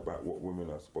talking about what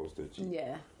women are supposed to achieve.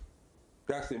 Yeah.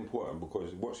 That's important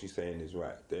because what she's saying is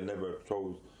right. They never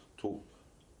talk to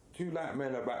like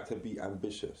men about to be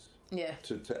ambitious. Yeah.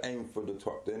 To aim for the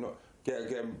top. They're not... Get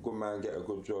a good man, get a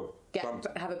good job.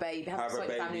 Have a baby, have a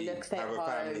family, stay at home. Have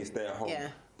a family, stay at home. Yeah.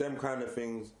 Them kind of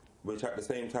things, which at the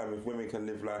same time, if women can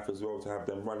live life as well, to have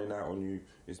them running out on you,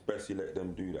 it's best you let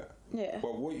them do that. Yeah.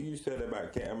 But what you said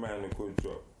about get a man a good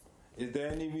job, is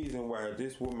there any reason why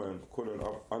this woman couldn't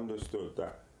have understood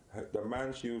that the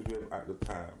man she was with at the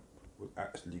time was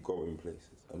actually going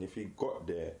places? And if he got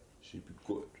there, she'd be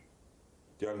good.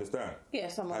 Do you understand? Yeah,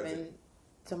 some women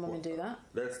do that.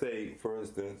 Let's say, for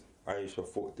instance, Aisha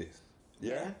fought this,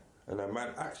 yeah? And a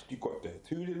man actually got there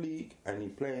to the league and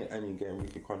he's playing and he's getting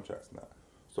weekly contracts now.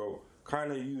 So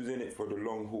kind of using it for the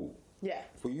long haul. Yeah.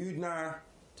 For you now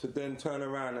to then turn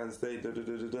around and say about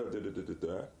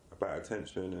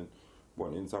attention and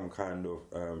wanting some kind of,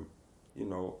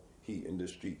 heat in the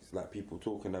streets, like people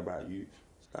talking about you,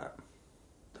 it's like,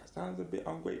 that sounds a bit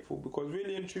ungrateful because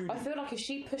really and truly... I feel like if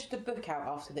she pushed the book out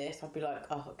after this, I'd be like,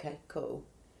 oh, okay, cool.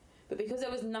 But because there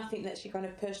was nothing that she kind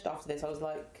of pushed after this, I was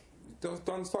like...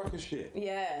 Done sucker shit.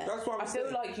 Yeah. That's what I'm saying. I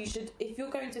feel like you should, if you're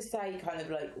going to say kind of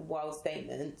like wild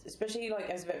statements, especially like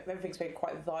as everything's been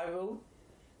quite viral,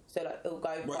 so like it'll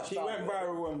go But she went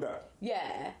viral on that.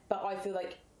 Yeah, but I feel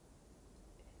like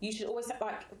you should always,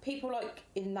 like, people like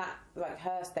in that, like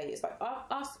her status, like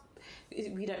us,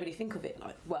 we don't really think of it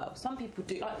like, well, some people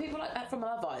do. Like people like that from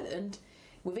Love Island,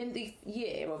 within the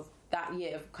year of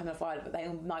coming off Island, but they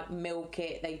like milk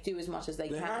it, they do as much as they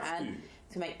can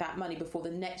to make that money before the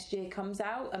next year comes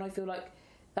out. And I feel like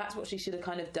that's what she should have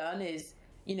kind of done, is,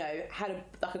 you know, had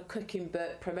a cooking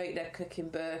book, promote their cooking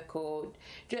book, or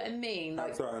do you know what I mean?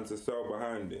 Like something to sell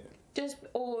behind it. Just,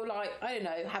 or like, I don't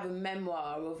know, have a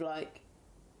memoir of like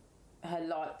her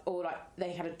like, or like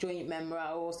they had a joint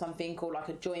memoir or something, or like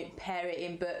a joint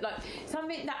parenting book, like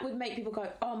something that would make people go,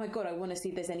 oh my god, I want to see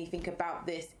if there's anything about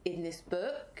this in this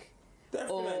book.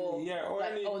 Definitely, or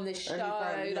like any, on the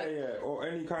show, or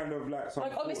any kind of like. Some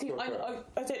like obviously, I don't.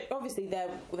 Obviously, they're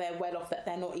well off that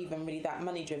they're not even really that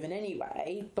money driven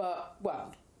anyway. But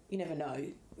well, you never know.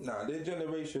 Nah, their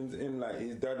generations in, like,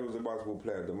 his dad was a basketball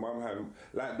player, the mum had,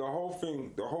 like, the whole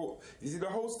thing, you see, the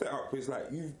whole setup is like,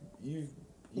 you've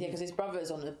yeah, because his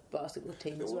brother's on the basketball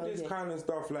team as well. All this kind of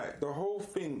stuff, like, the whole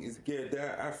thing is geared,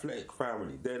 they're athletic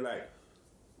family. They're like,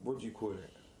 what do you call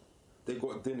it? They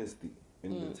got dynasty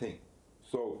in the team.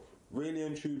 So, really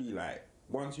and truly, like,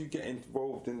 once you get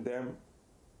involved in them,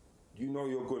 you know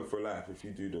you're good for life if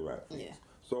you do the right things. Yeah.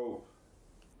 So,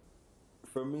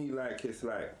 for me, like, it's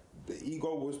like, the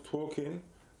ego was talking,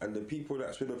 and the people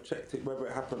that should have checked it, whether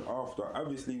it happened after,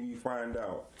 obviously we find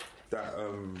out that,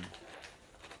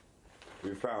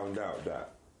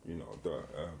 you know,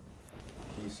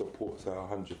 he supports her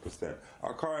 100%. I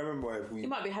can't remember if we... You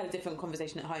might have had a different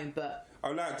conversation at home, but...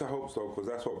 I'd like to hope so, because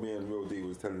that's what me and Real D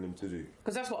was telling him to do.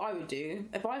 Because that's what I would do.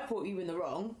 If I thought you were in the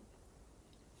wrong,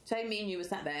 say me and you were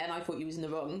sat there and I thought you was in the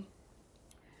wrong,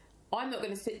 I'm not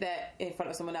going to sit there in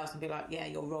front of someone else and be like, yeah,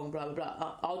 you're wrong, blah, blah,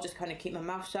 blah. I'll just kind of keep my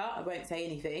mouth shut. I won't say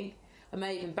anything. I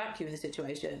may even back you in the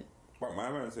situation. But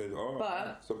my man says,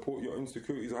 support your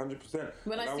insecurities 100%.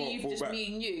 When I see you just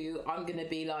me and you, I'm going to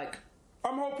be like...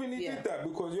 I'm hoping he did that,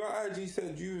 because your IG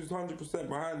said you was 100%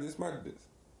 behind this madness.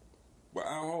 But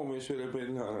at home it should have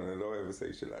been, no, don't ever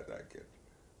say shit like that again.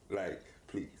 Like,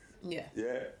 please. Yeah.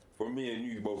 Yeah? For me and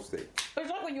you both say. It's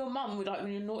like when your mum would, like,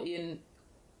 when you're naughty and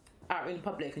out in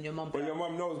public and your mum... But your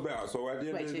mum knows better, so at the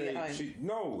end of the day,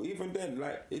 even then,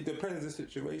 like, it depends the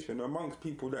situation. Amongst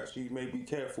people that she may be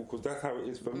careful, because that's how it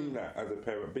is for me now, as a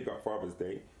parent. Big up Father's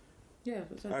Day. Yeah.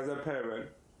 As a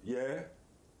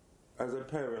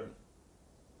parent,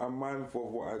 I'm mindful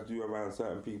of what I do around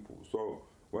certain people. So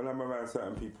when I'm around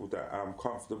certain people that I'm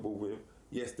comfortable with,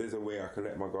 yes, there's a way I can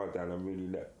let my guard down and really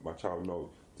let my child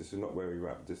know this is not where we're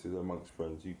at, this is amongst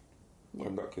friends, you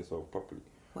conduct yourself properly.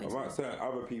 Amongst certain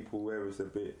other people where it's a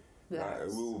bit, like,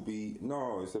 it will be,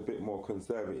 it's a bit more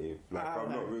conservative. Like, I'm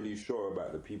not really sure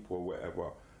about the people or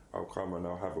whatever. I'll come and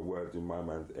I'll have a word in my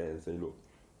man's ear and say, look,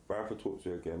 if I have to talk to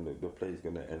you again, the play's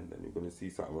going to end and you're going to see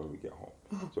something when we get home.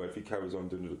 So if he carries on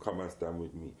doing it, come and stand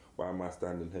with me. Why am I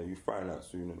standing here? You find out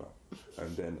soon enough.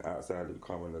 And then outside he'll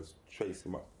come and let's trace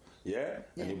him up. Yeah?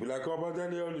 And he'll be like, oh, but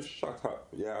Daniel, just shut up.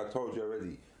 Yeah, I told you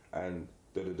already. And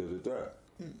da-da-da-da-da.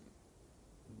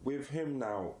 With him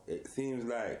now, it seems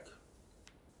like...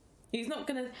 He's not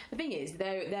going to... The thing is,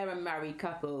 they're a married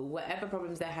couple. Whatever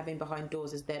problems they're having behind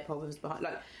doors is their problems behind...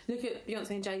 Like, look at Beyonce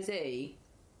and Jay-Z.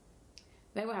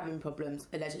 They were having problems,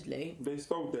 allegedly. They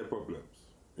sold their problems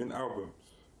in albums.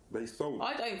 They sold.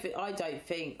 I think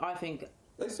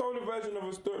they sold a version of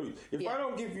a story. If I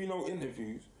don't give you no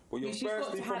interviews, well, you're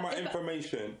thirsty for my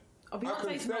information, I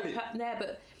can sell it. Yeah,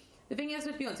 but the thing is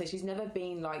with Beyonce, she's never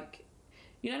been like,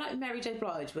 you know, like Mary J.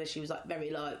 Blige, where she was like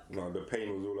very like. No, the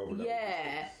pain was all over that.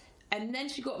 Yeah. And then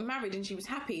she got married and she was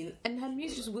happy, and her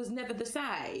music just was never the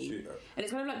same. And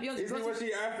it's kind of like Beyonce. Was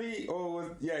she happy or was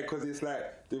because it's like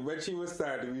when she was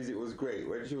sad, the music was great.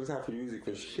 When she was happy, the music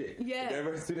was shit. Yeah. And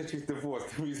then as soon as she's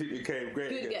divorced, the music became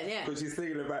great Good again. Yeah. Because she's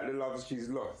thinking about the love she's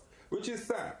lost, which is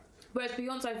sad. Whereas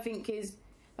Beyonce, I think, is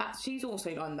that she's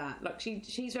also done that. Like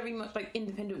she's very much like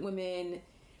independent women.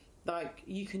 Like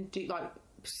you can do like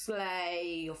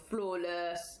slay, you're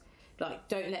flawless. Like,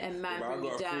 don't let a man bring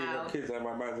you down. I've got 3 kids and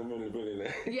my man's a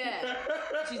millionaire. Yeah.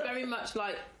 She's very much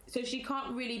like... So she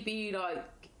can't really be like,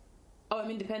 oh,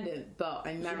 I'm independent, but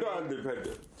I'm married. She's not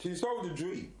independent. She sold the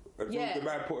dream. Until the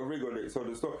man put a rig on it, so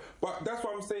the story. But that's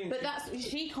what I'm saying. But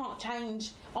she can't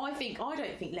change... I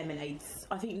don't think Lemonade's...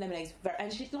 I think Lemonade's very...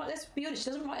 And she's like, let's be honest,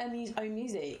 she doesn't write her own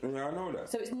music. Yeah, I know that.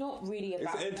 So it's not really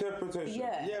about... It's an interpretation.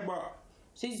 Yeah, but...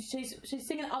 She's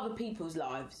singing other people's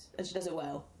lives, and she does it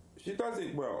well. She does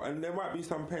it well, and there might be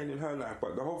some pain in her life,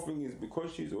 but the whole thing is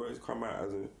because she's always come out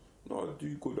as not a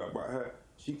do-gooder, but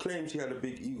she claims she had a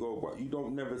big ego, but you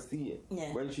don't never see it.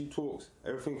 Yeah. When she talks,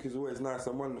 everything is always nice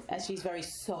and wonderful. And she's very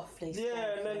softly.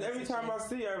 Yeah, and then every time I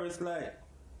see her, it's like,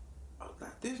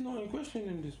 there's no question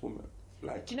in this woman.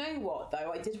 Like, do you know what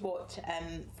though? I did watch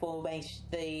Formation,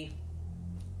 I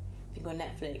think on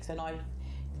Netflix, and I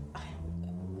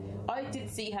did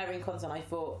see her in concert. And I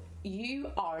thought, you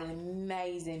are an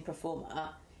amazing performer,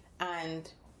 and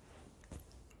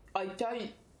I'm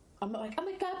not like, oh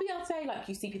my god, Beyonce, like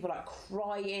you see people like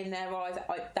cry in their eyes.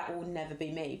 That will never be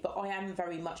me, but I am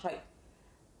very much like,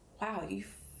 wow, you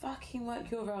fucking work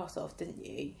your ass off, didn't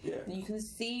you? Yeah. And you can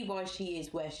see why she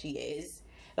is where she is,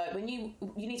 Like when you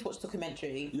need to watch the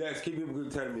documentary. Yes, keep people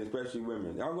telling me, especially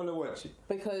women. I'm gonna watch it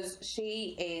because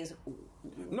she is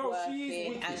she is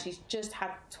wicked. and she's just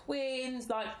had twins.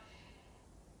 Like,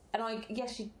 and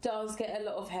guess she does get a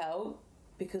lot of help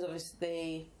because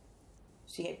obviously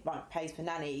she pays for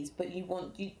nannies. But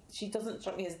she doesn't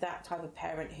strike me as that type of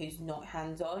parent who's not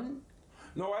hands on.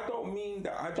 No, I don't mean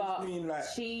that. I just mean like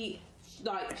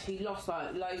she lost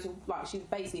loads of she was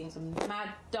basically on some mad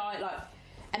diet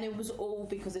and it was all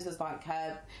because this was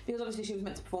her because obviously she was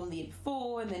meant to perform the year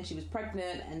before and then she was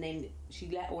pregnant and then she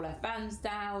let all her fans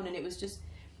down and it was just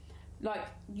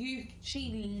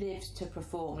she lives to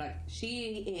perform.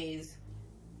 She's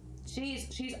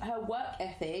her work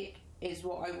ethic is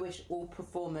what I wish all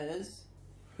performers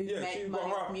who make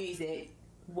money off music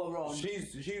were on.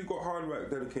 She's got hard work,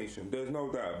 dedication. There's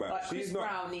no doubt about it. Chris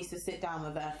Brown needs to sit down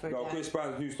with her for a day. Chris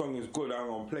Brown's new song is good. I'm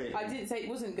gonna play it. I didn't say it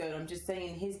wasn't good. I'm just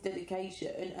saying his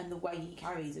dedication and the way he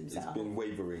carries himself. It's been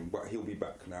wavering, but he'll be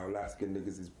back now. Light Skin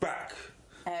Niggas is back.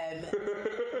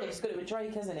 He's got it with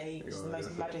Drake, hasn't he? Which is the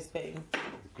most maddest thing.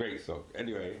 Great song.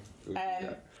 Anyway,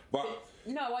 but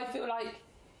no, I feel I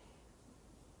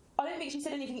don't think she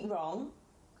said anything wrong.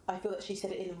 I feel that she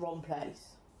said it in the wrong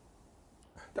place.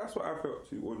 That's what I felt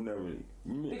too, ordinarily.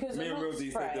 Because me and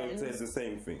Rosie said the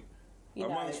same thing.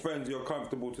 Amongst friends, you're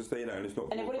comfortable to say that and it's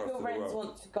not. And if your friends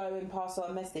want to go and pass on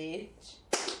a message,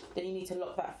 then you need to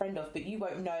lock that friend off. But you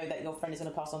won't know that your friend is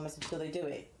going to pass on a message until they do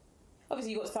it.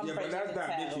 Obviously, you've got some friends. Yeah, but that's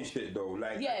that bitchy shit though.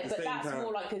 But that's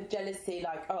more like a jealousy.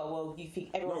 Oh well, you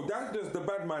think everyone. No, that's just the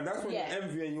bad man. That's when you're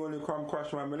envy and you want to come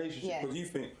crush my relationship because you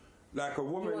think. Like a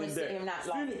woman in there.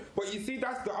 But you see,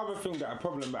 that's the other thing I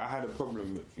had a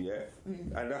problem with,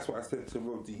 and that's what I said to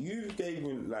Rosie. You gave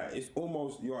me it's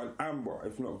almost you're an amber,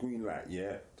 if not green light,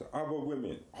 to other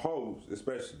women, hoes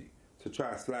especially, to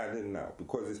try to slide in now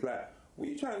because it's what are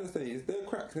you trying to say? Is there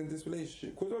cracks in this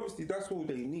relationship? Because obviously that's all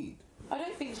they need. I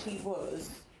don't think she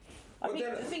was. I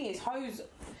think the thing is, hoes,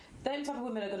 them type of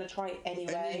women are going to try it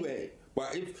anyway.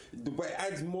 But it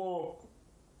adds more.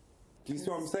 Do you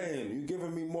see what I'm saying? You're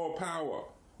giving me more power.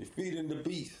 You're feeding the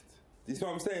beast. Do you see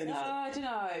what I'm saying? I don't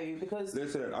know, because...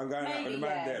 Listen, I'm going out with the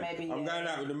man them. I'm going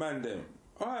out with the man them.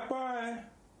 Alright, bye.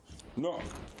 No.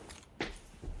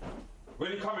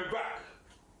 When you're coming back,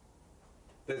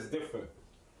 there's a difference.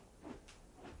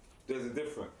 There's a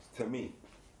difference to me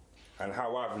and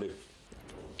how I've lived.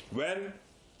 When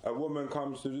a woman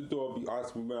comes to the door, be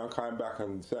asking me when I'm coming back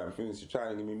and certain things, she's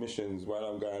trying to give me missions while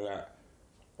I'm going out.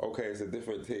 Okay, it's a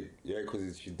different thing,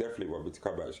 because she definitely want me to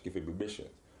come back. She give me missions,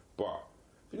 but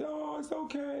it's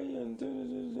okay, and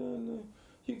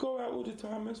you go out all the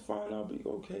time. It's fine. I'll be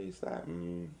okay. It's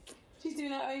she's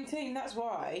doing her own thing. That's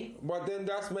why. But then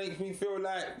that makes me feel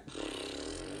like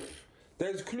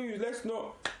there's clues. Let's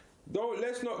not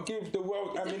give the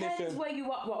world ammunition. It depends where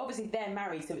you are. Well, obviously they're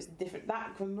married, so it's different.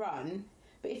 That can run.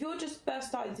 But if you're just first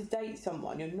starting to date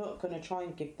someone, you're not going to try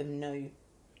and give them no.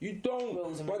 You don't,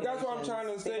 but that's what I'm trying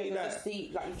to say.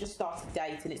 You've just started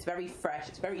dating, it's very fresh,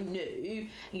 it's very new.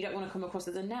 You don't want to come across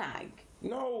as a nag.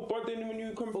 No, but then when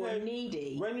you compare, or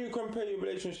needy. When you compare your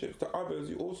relationships to others,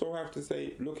 you also have to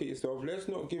say, look at yourself. Let's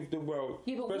not give the world,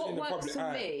 especially in the public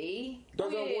eye,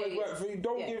 doesn't always work for you.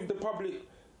 Don't give the public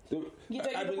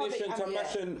the ammunition to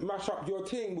mash up your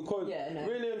thing because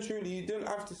really and truly, you didn't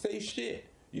have to say shit.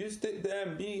 You sit there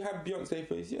and have Beyonce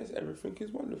face. Yes, everything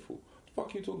is wonderful.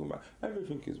 Fuck you talking about?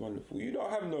 Everything is wonderful. You don't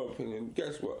have no opinion.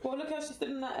 Guess what? Well, look how she stood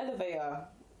in that elevator.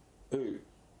 Who?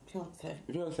 Beyonce.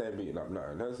 Beyonce ain't beating up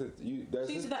nothing. She stood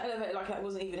in that elevator like that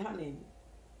wasn't even happening.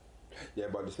 Yeah,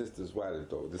 but the sister's wild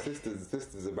though. The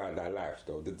sister's about that life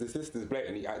though. The sister's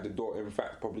blatantly at the door. In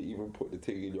fact, probably even put the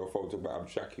thing in your photo, but I'm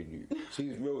tracking you.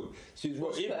 She's real. She's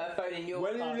real. Put her phone in your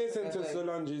when you listen to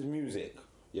Solange's music,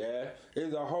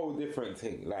 it's a whole different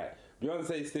thing.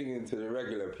 Beyonce's singing to the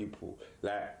regular people.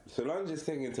 Solange is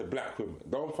singing to black women.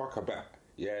 Don't fuck her back.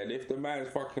 And if the man's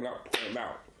fucking up, put him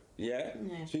out.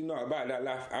 She's not about that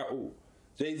life at all.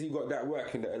 Jay-Z got that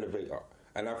work in the elevator.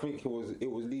 And I think it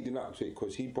was leading up to it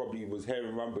because he probably was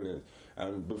hearing rumblings.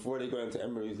 And before they go into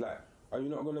Emery, he's like, are you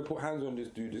not going to put hands on this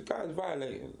dude? This guy's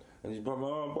violating. And he's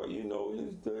probably, but he's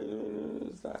doing.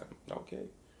 It's like,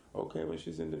 okay. When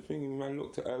she's in the thing, and man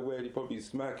looked at her where he probably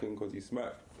smacking because he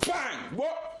smacked. Bang!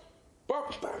 What?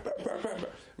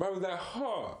 Man was like,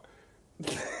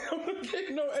 I'm not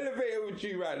getting no elevator with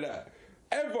you right now.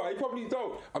 Ever. You probably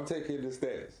don't. I'm taking the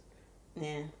stairs.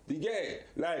 Yeah. Do you get it?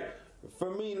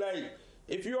 For me,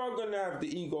 if you are going to have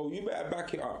the ego, you better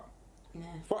back it up. Yeah.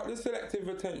 Fuck the selective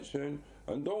attention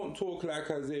and don't talk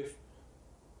as if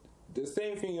the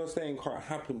same thing you're saying can't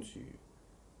happen to you.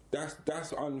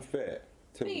 That's unfair.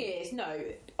 Thing is, no,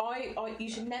 you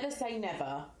should never say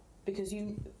never, because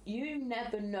you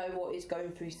never know what is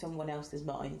going through someone else's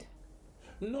mind.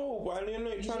 No, but you're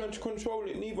not trying to control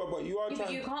it neither. But you are trying.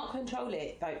 But you can't control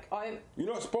it. Like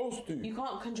you're not supposed to. You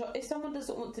can't control. If someone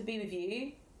doesn't want to be with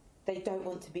you, they don't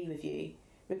want to be with you,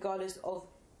 regardless of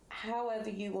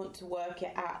however you want to work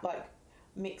it out. Like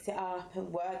mix it up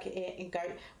and work it and go.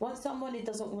 Once someone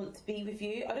doesn't want to be with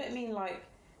you, I don't mean like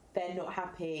they're not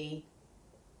happy.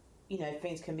 You know,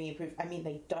 things can be improved. I mean,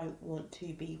 they don't want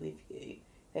to be with you.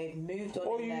 They've moved on.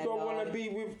 Or you don't want to be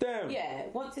with them. Yeah.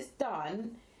 Once it's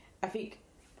done, I think.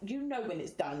 You know when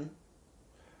it's done.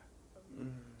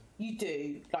 You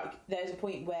do. Like, there's a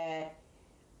point where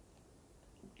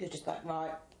you're just like, right,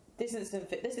 this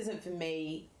isn't for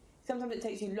me. Sometimes it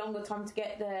takes you longer time to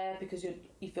get there because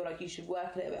you feel like you should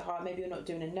work a little bit hard. Maybe you're not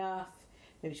doing enough.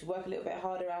 Maybe you should work a little bit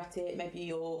harder at it. Maybe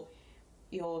you're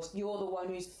the one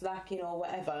who's slacking or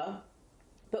whatever.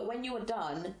 But when you are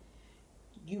done,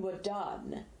 you are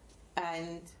done.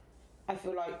 And I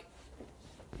feel like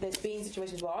there's been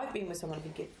situations where I've been with someone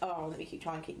thinking, oh, let me keep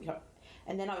trying.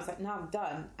 And then I was like, no, I'm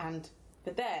done. And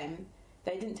for them,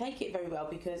 they didn't take it very well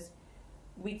because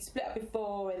we'd split up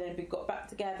before and then we got back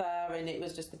together and it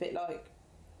was just a bit like...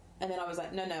 And then I was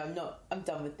like, no, I'm not. I'm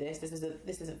done with this. This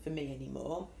isn't for me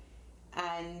anymore.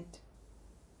 And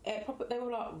they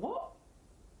were like, what?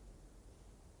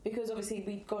 Because obviously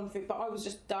we'd gone through... But I was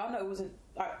just done.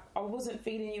 I wasn't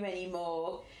feeling you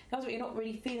anymore. That's what you're not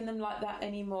really feeling them like that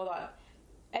anymore. Like...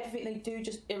 Everything they do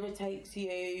just irritates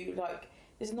you. Like,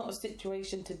 this is not a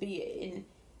situation to be in.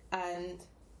 And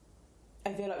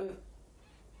I feel like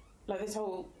with this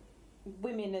whole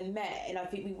women and men, I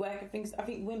think we work at things. I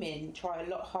think women try a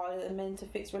lot harder than men to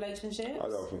fix relationships. I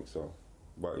don't think so,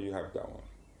 but you have that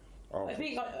one. I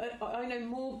think I know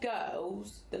more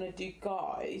girls than I do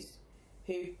guys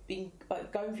who've been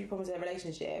like going through problems in their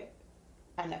relationship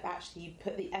and have actually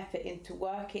put the effort into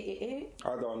work it.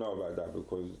 I don't know about that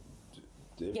because.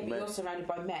 Yeah, but you're surrounded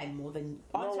by men more than...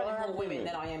 I'm surrounded by women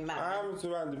than I am men. I am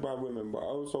surrounded by women, but I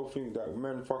also think that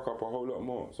men fuck up a whole lot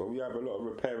more. So we have a lot of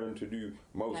repairing to do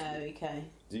mostly. Oh, okay.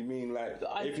 Do you mean like...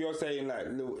 If you're saying like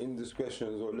little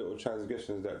indiscretions or little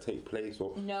transgressions that take place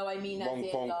or... No, I mean wrong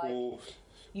phone call...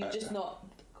 You're just not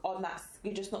on that...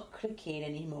 You're just not clicking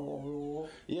anymore or...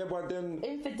 Yeah, but then...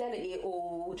 Infidelity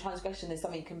or transgression is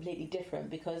something completely different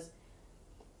because...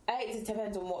 A, it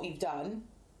depends on what you've done.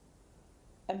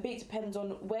 And B, it depends on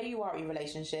where you are in your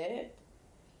relationship.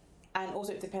 And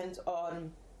also it depends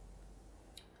on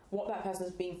what that person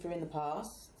has been through in the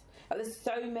past. Like, there's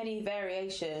so many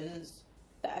variations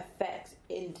that affect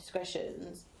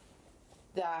indiscretions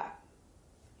that,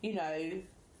 you know,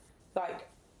 like,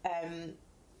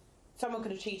 someone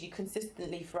could have cheated you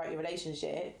consistently throughout your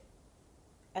relationship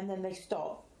and then they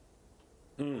stop.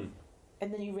 And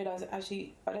then you realise that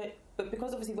actually, I don't... But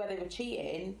because obviously where they were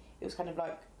cheating, it was kind of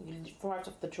like you thrived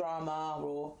off the drama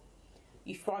or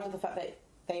you thrived off the fact that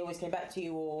they always came back to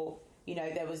you or, you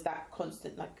know, there was that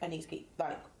constant, like, I need to keep,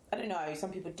 like, I don't know,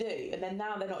 some people do. And then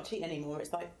now they're not cheating anymore.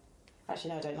 It's like,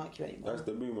 actually, no, I don't like you anymore. That's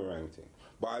the boomerang thing.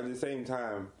 But at the same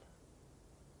time,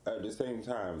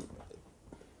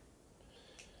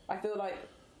 I feel like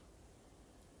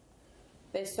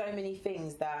there's so many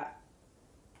things that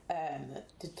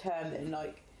determine,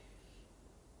 like,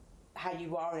 how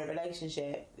you are in a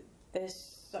relationship.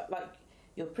 There's like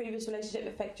your previous relationship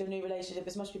affect your new relationship.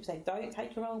 As much as people say, don't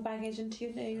take your own baggage into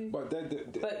your new.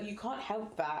 But you can't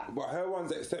help that. But her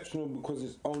one's exceptional because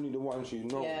it's only the one she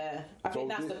knows. Yeah, I think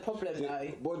that's the problem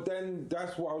though. But then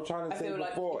that's what I was trying to say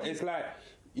before. It's like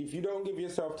if you don't give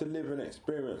yourself to live and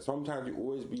experience, sometimes you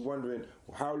always be wondering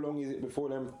how long is it before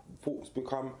them thoughts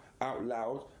become out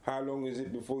loud? How long is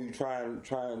it before you try and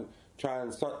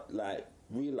like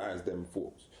realize them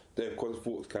thoughts? Because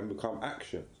thoughts can become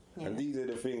actions. Yeah. And these are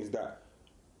the things that,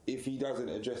 if he doesn't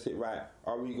address it right,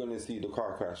 are we going to see the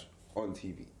car crash on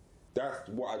TV? That's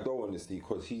what I don't want to see,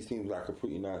 because he seems like a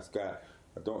pretty nice guy.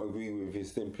 I don't agree with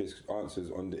his simplest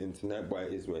answers on the internet, but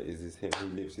it is what it is. It's him.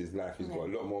 He lives his life. He's got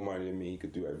a lot more money than me. He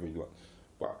could do whatever he wants.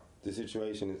 But the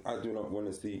situation is, I do not want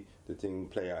to see the thing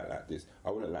play out like this.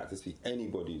 I wouldn't like to see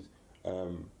anybody's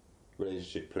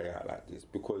relationship play out like this,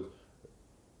 because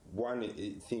one,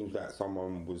 it seems like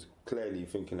someone was clearly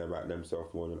thinking about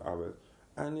themselves more than others,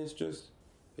 and it's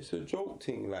a joke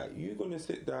thing. Like, you're gonna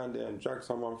sit down there and drag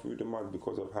someone through the mud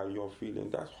because of how you're feeling.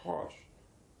 That's harsh.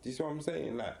 Do you see what I'm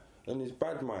saying? Like, and it's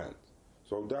bad mind.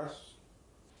 So that's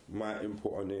my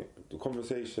input on it. The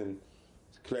conversation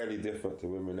is clearly different to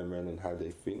women and men and how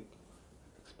they think.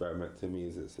 Experiment to me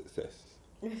is a success.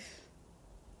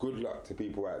 Good luck to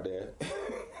people out there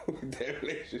with their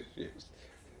relationships.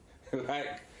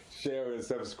 Like, share and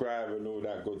subscribe and all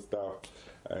that good stuff.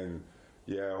 And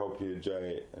yeah, I hope you enjoy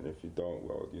it. And if you don't,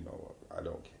 well, you know what, I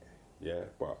don't care. Yeah,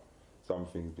 but some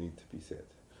things need to be said.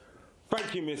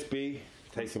 Thank you, Miss B,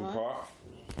 taking part.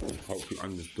 Hope you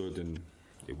understood and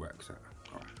it works out.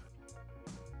 All right.